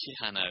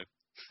 Yeah, I know.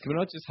 Can we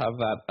not just have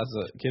that as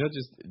a? Can you not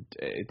just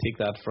take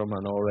that from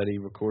an already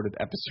recorded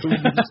episode?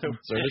 And just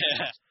insert it?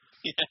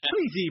 Yeah.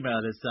 Please email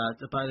us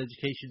at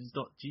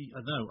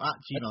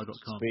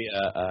aboutageducation.gmail.com. Be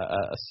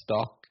a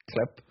stock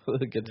clip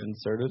that gets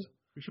inserted.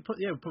 We should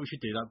we probably should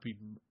do that.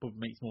 Probably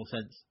makes more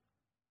sense.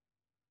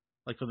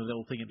 Like on the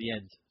little thing at the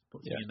end,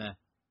 put something in there.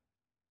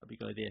 That'd be a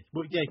good idea.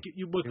 Well, yeah,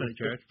 you work on it,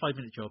 Jared.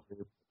 5-minute job.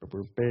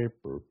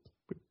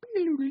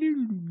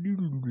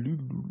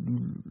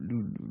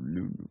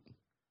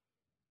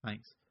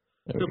 Thanks.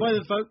 Goodbye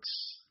then, folks.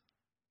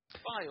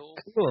 Bye all.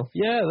 Cool.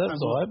 Yeah,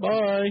 that's all right.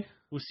 Bye.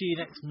 We'll see you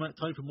next time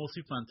for more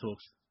Superman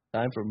talks.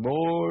 Time for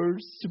more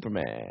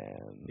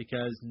Superman.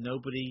 Because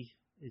nobody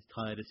is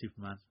tired of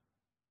Superman.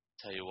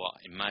 Tell you what,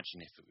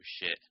 imagine if it was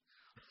shit.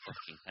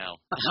 Fucking hell.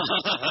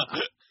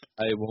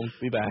 I won't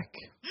be back.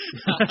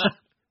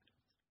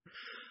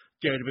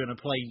 Jared will be on a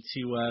plane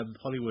to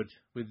Hollywood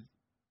with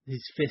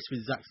his fist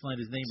with Zack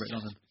Snyder's name written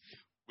on them.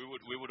 We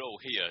would all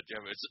hear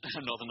Jared's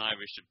Northern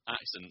Irish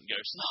accent go,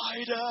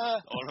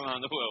 Snyder! All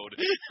around the world.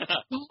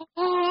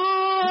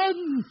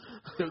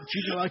 Don't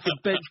you know I can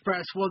bench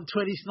press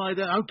 120,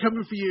 Snyder? I'm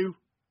coming for you.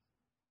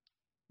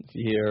 If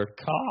you hear,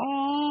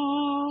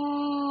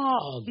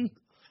 come.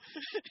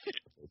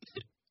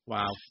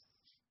 Wow.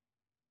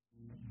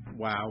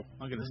 Wow.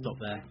 I'm going to stop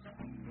there.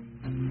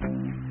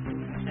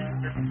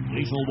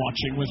 Lethal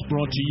Watching was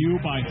brought to you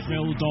by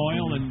Phil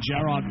Doyle and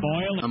Gerard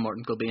Boyle I'm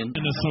Martin Cobain.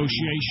 in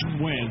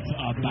association with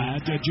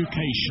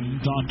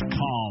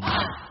abadeducation.com.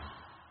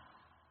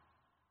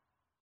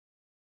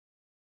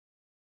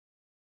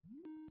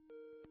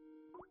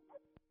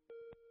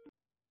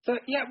 So,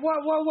 yeah,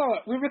 what?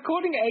 We're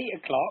recording at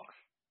 8 o'clock.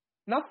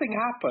 Nothing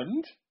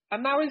happened.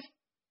 And now it's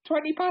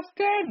 20 past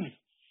 10.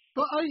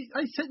 But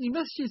I sent you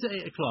messages at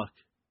 8 o'clock.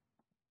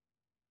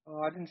 Oh,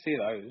 I didn't see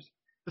those.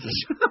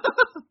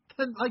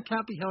 Then I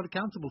can't be held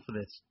accountable for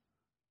this.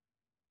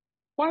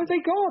 Why have they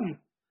gone?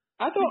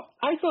 I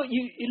thought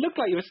you looked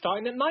like you were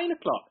starting at 9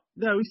 o'clock.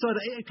 No, we started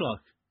at 8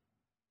 o'clock.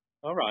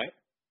 All right.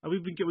 And we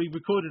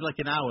recorded like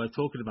an hour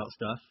talking about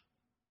stuff.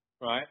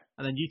 Right.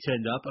 And then you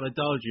turned up and I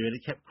dialed you and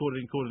it kept calling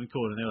and calling and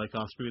calling. And they were like,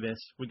 oh, screw this.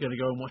 We're going to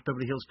go and watch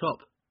Beverly Hills Cop.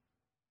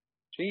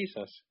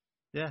 Jesus.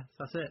 Yeah,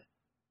 that's it.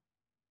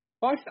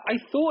 Well, I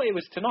thought it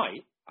was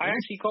tonight. I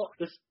actually got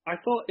this. I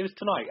thought it was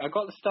tonight. I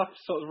got the stuff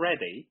sort of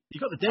ready. You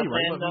got the day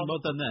right. Well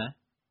done there.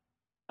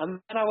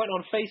 And then I went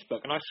on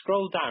Facebook and I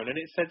scrolled down and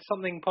it said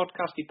something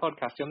podcasty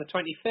on the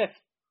 25th.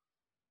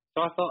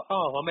 So I thought,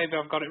 oh, well, maybe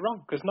I've got it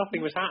wrong because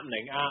nothing was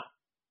happening at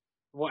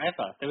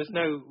whatever. There was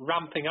no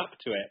ramping up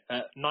to it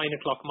at 9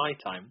 o'clock my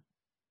time.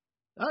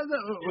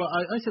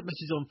 I sent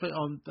messages on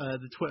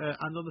the Twitter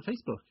and on the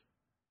Facebook.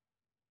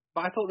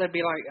 But I thought there'd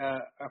be like a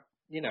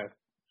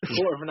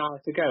quarter of an hour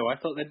to go. I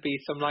thought there'd be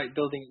some like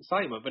building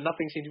excitement, but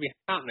nothing seemed to be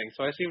happening.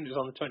 So I assumed it was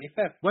on the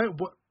 25th. Where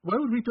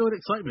would we build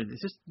excitement?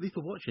 It's just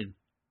Lethal Watching.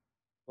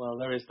 Well,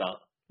 there is that.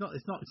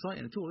 It's not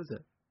exciting at all, is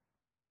it?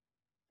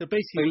 So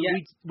basically,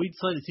 we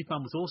decided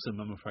Superman was awesome,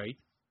 I'm afraid.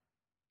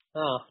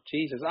 Oh,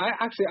 Jesus. I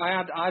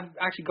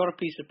actually got a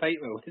piece of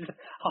paper with a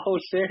whole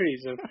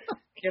series of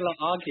killer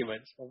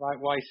arguments about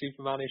why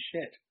Superman is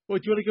shit. Well,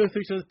 do you want to go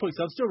through some of the points?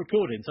 I'm still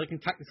recording, so I can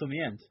tack this on the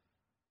end.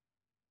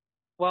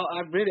 Well,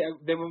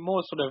 they were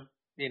more sort of,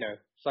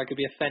 so I could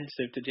be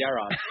offensive to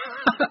Gerard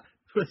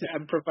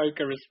and provoke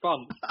a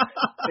response.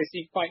 They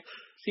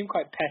seem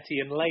quite petty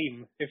and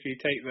lame if you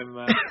take them.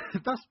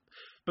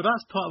 But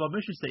that's part of our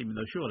mission statement,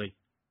 though, surely.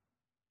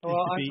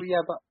 Well,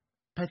 but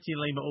petty and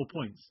lame at all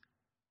points.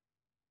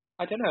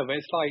 I don't know, but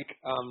it's like,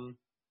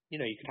 you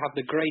could have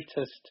the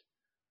greatest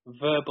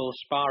verbal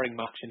sparring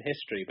match in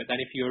history, but then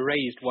if you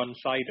erased one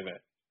side of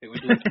it, it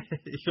would look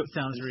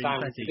sound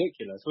petty.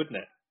 ridiculous, wouldn't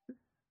it?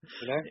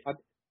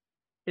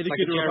 In a like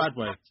good or a bad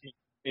way.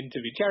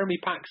 Jeremy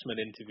Paxman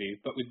interview,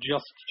 but with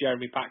just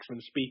Jeremy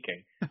Paxman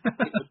speaking. It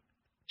would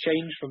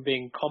change from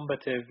being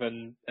combative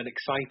and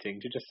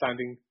exciting to just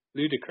sounding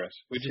ludicrous,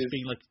 which is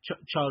being like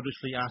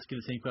childishly asking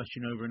the same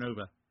question over and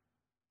over.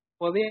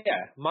 Well,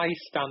 yeah, my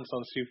stance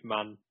on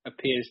Superman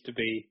appears to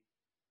be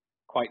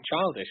quite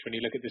childish when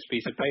you look at this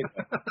piece of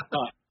paper.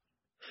 But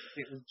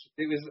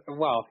it was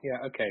well,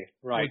 yeah, okay,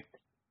 right.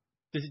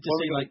 Does it just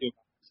say like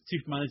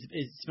Superman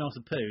smells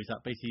of poo? Is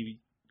that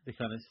basically the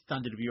kind of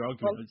standard of your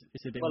argument? Well,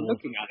 it's a bit more...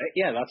 looking at it,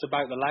 yeah, that's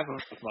about the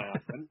level of my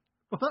argument.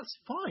 Well, that's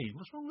fine.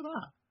 What's wrong with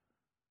that?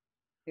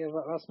 Yeah,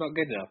 that's not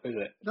good enough, is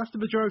it? That's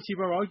the majority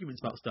of our arguments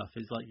about stuff.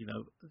 Is like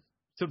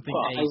something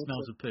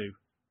smells of poo.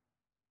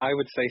 I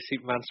would say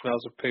Superman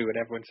smells of poo, and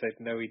everyone said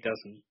no, he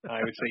doesn't.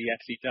 I would say yes,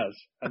 he does,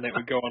 and then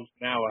we go on for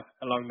an hour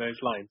along those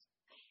lines.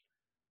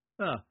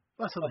 Oh,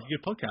 that sounds like a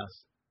good podcast.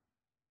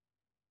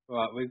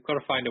 Well, we've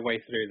got to find a way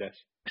through this.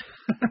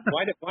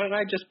 Why don't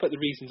I just put the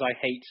reasons I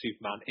hate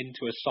Superman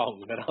into a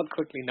song that I'll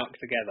quickly knock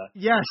together?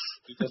 Yes.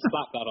 You just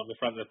slap that on the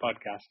front of the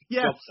podcast.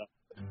 Yes.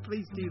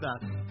 Please do that.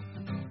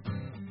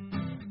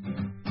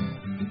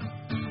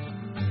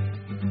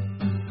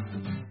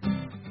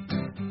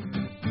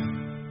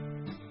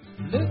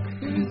 Look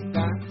who's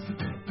that,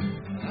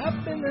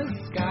 up in the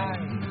sky,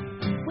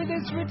 with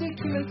his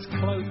ridiculous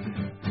cloak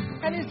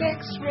and his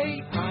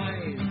X-ray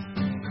eyes,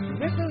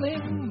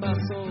 rippling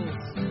muscles,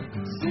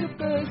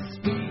 super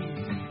speed,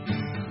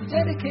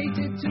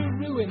 dedicated to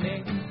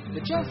ruining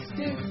the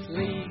Justice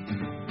League.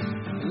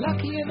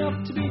 Lucky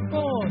enough to be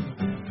born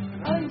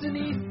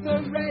underneath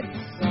the red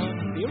sun,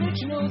 the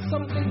original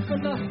something for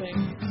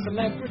nothing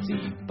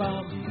celebrity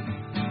bum.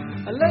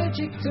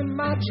 Allergic to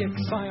magic,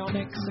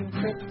 psionics and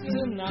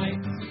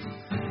kryptonite.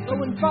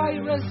 Oh, and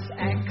Virus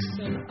X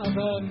and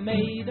other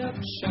made-up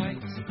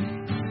shite.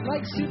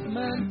 Like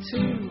Superman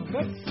 2,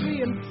 but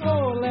 3 and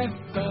 4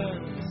 left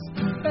burns.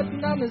 But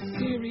none as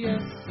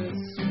serious as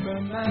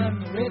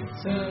Superman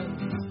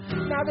Returns.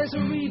 Now there's a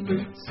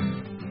reboot,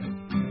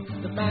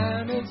 The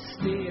Man of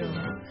Steel.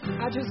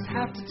 I just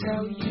have to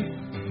tell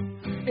you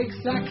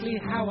exactly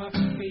how I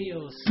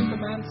feel.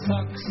 Superman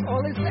sucks.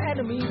 All his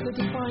enemies are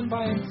defined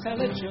by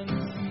intelligence,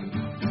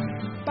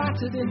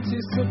 battered into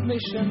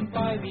submission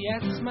by the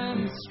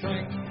X-Man's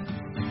strength.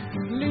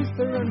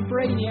 Luthor and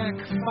Brainiac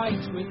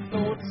fight with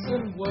thoughts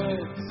and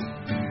words.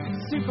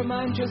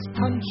 Superman just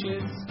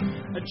punches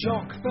a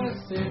jock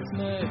versus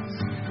nerds.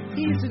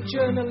 He's a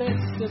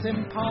journalist as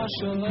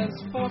impartial as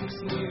Fox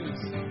News.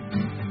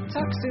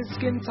 Tucks his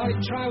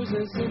skin-tight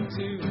trousers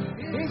into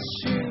his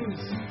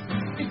shoes.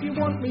 If you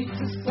want me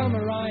to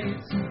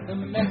summarize the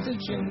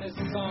message in this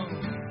song,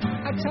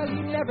 I tell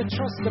you never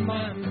trust a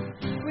man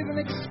with an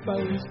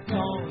exposed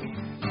dong.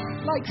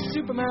 Like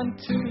Superman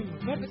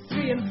 2, but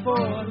 3 and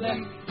 4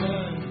 left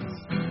burns.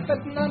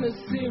 But none as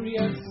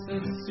serious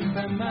as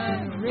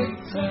Superman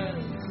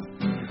Returns.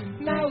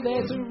 Now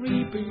there's a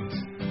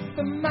reboot,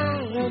 The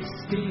Man of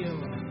Steel.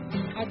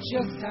 I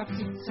just have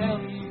to tell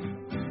you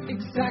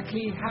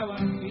exactly how I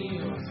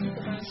feel.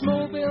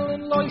 Smallville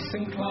and Lois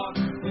and Clark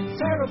with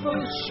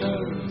terrible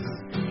shows.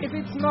 If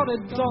it's not a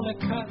Donna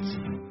cut,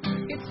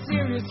 it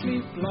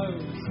seriously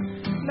blows.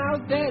 Now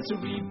there's a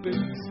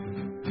reboot,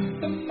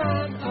 The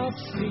Man of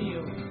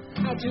Steel.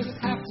 I just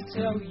have to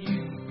tell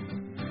you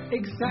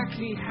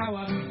exactly how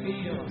I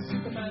feel.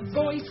 Superman's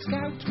Boy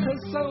Scout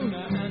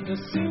persona and a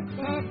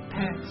super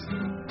pet.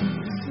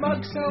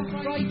 Smug,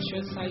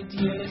 self-righteous,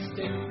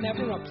 idealistic,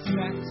 never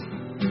upset.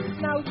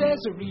 Now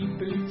there's a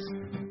reboot.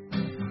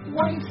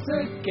 Once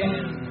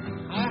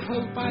again, I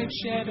hope I've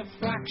shared a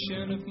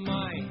fraction of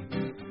my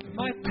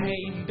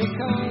pain,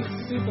 because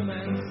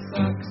Superman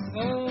sucks.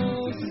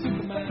 Oh,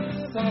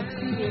 Superman sucks.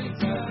 He really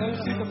does. Oh,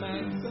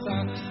 Superman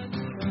sucks.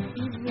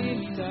 He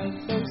really does.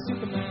 Oh,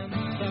 Superman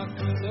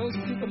sucks. Oh,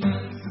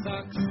 Superman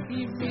sucks. He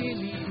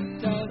really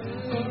does.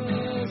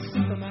 Oh,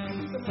 Superman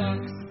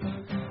sucks.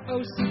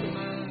 Oh,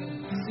 Superman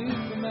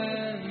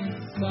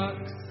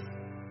sucks.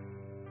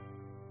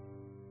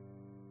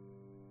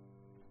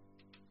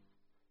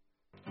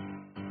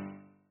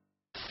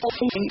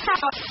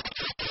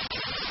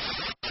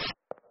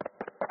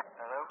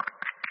 Hello?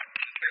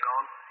 Get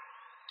on.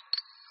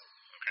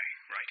 Okay,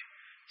 right.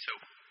 So,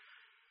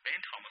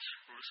 Ben Thomas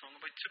wrote a song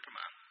about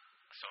Superman.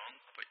 A song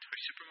about how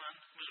Superman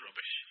was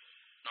rubbish.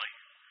 Now,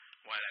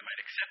 while I might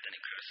accept any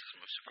criticism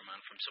of Superman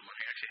from someone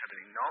who actually had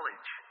any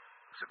knowledge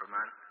of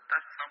Superman,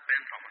 that's not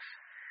Ben Thomas.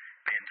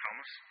 Ben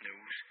Thomas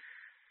knows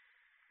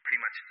pretty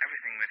much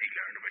everything that he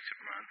learned about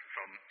Superman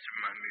from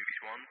Superman movies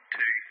 1, 2,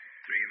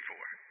 3, and 4.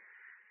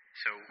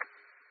 So,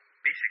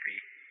 basically,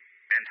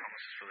 Ben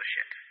Thomas is full of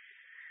shit.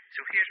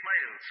 So here's my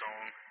little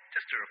song,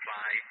 just to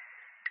reply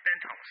to Ben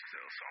Thomas's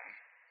little song.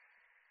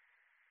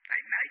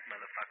 Night night,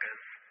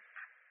 motherfuckers.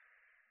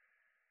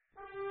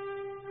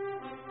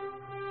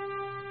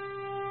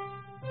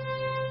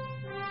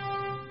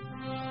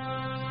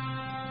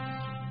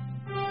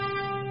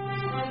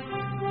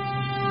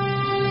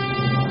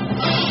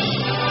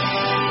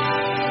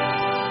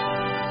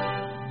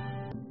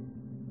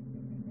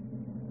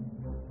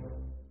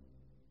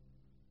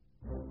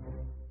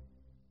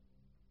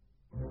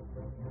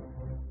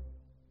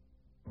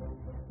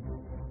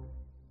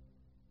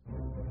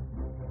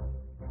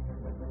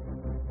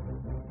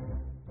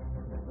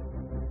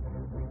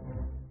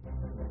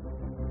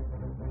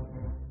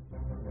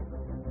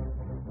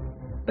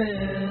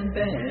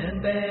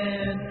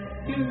 Ben,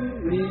 you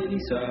really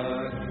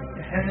suck.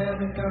 You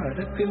haven't got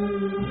a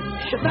clue.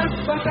 Shut the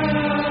fuck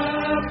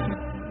up!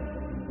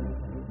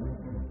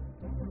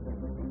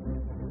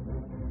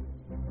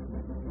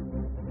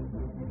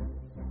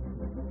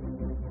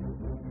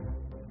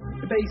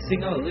 You're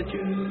basing all that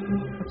you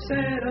have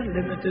said on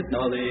limited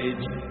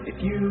knowledge. If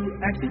you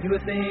actually knew a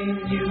thing,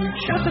 you'd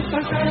shut the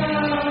fuck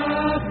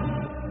up!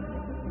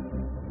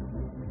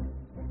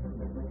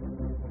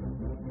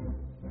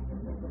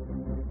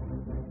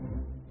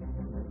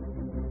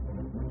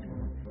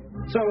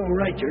 So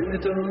write your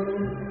little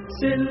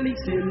silly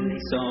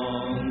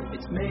song.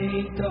 It's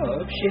made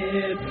of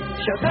shit.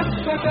 Shut the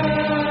fuck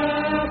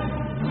up!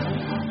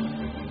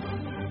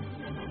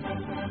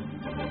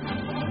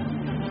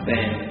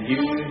 Then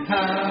you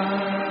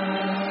haven't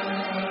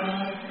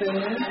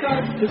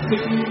got to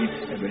see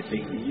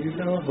everything you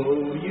know.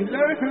 You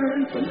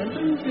learned from the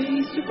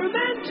movie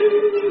Superman 2.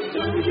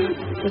 So you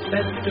was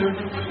better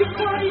be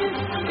quiet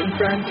in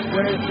France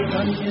where the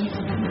onions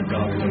and the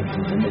garlic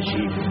and the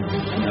sheep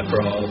and the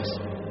frogs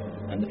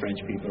and the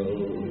French people.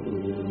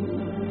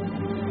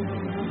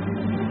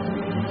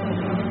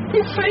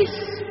 His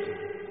face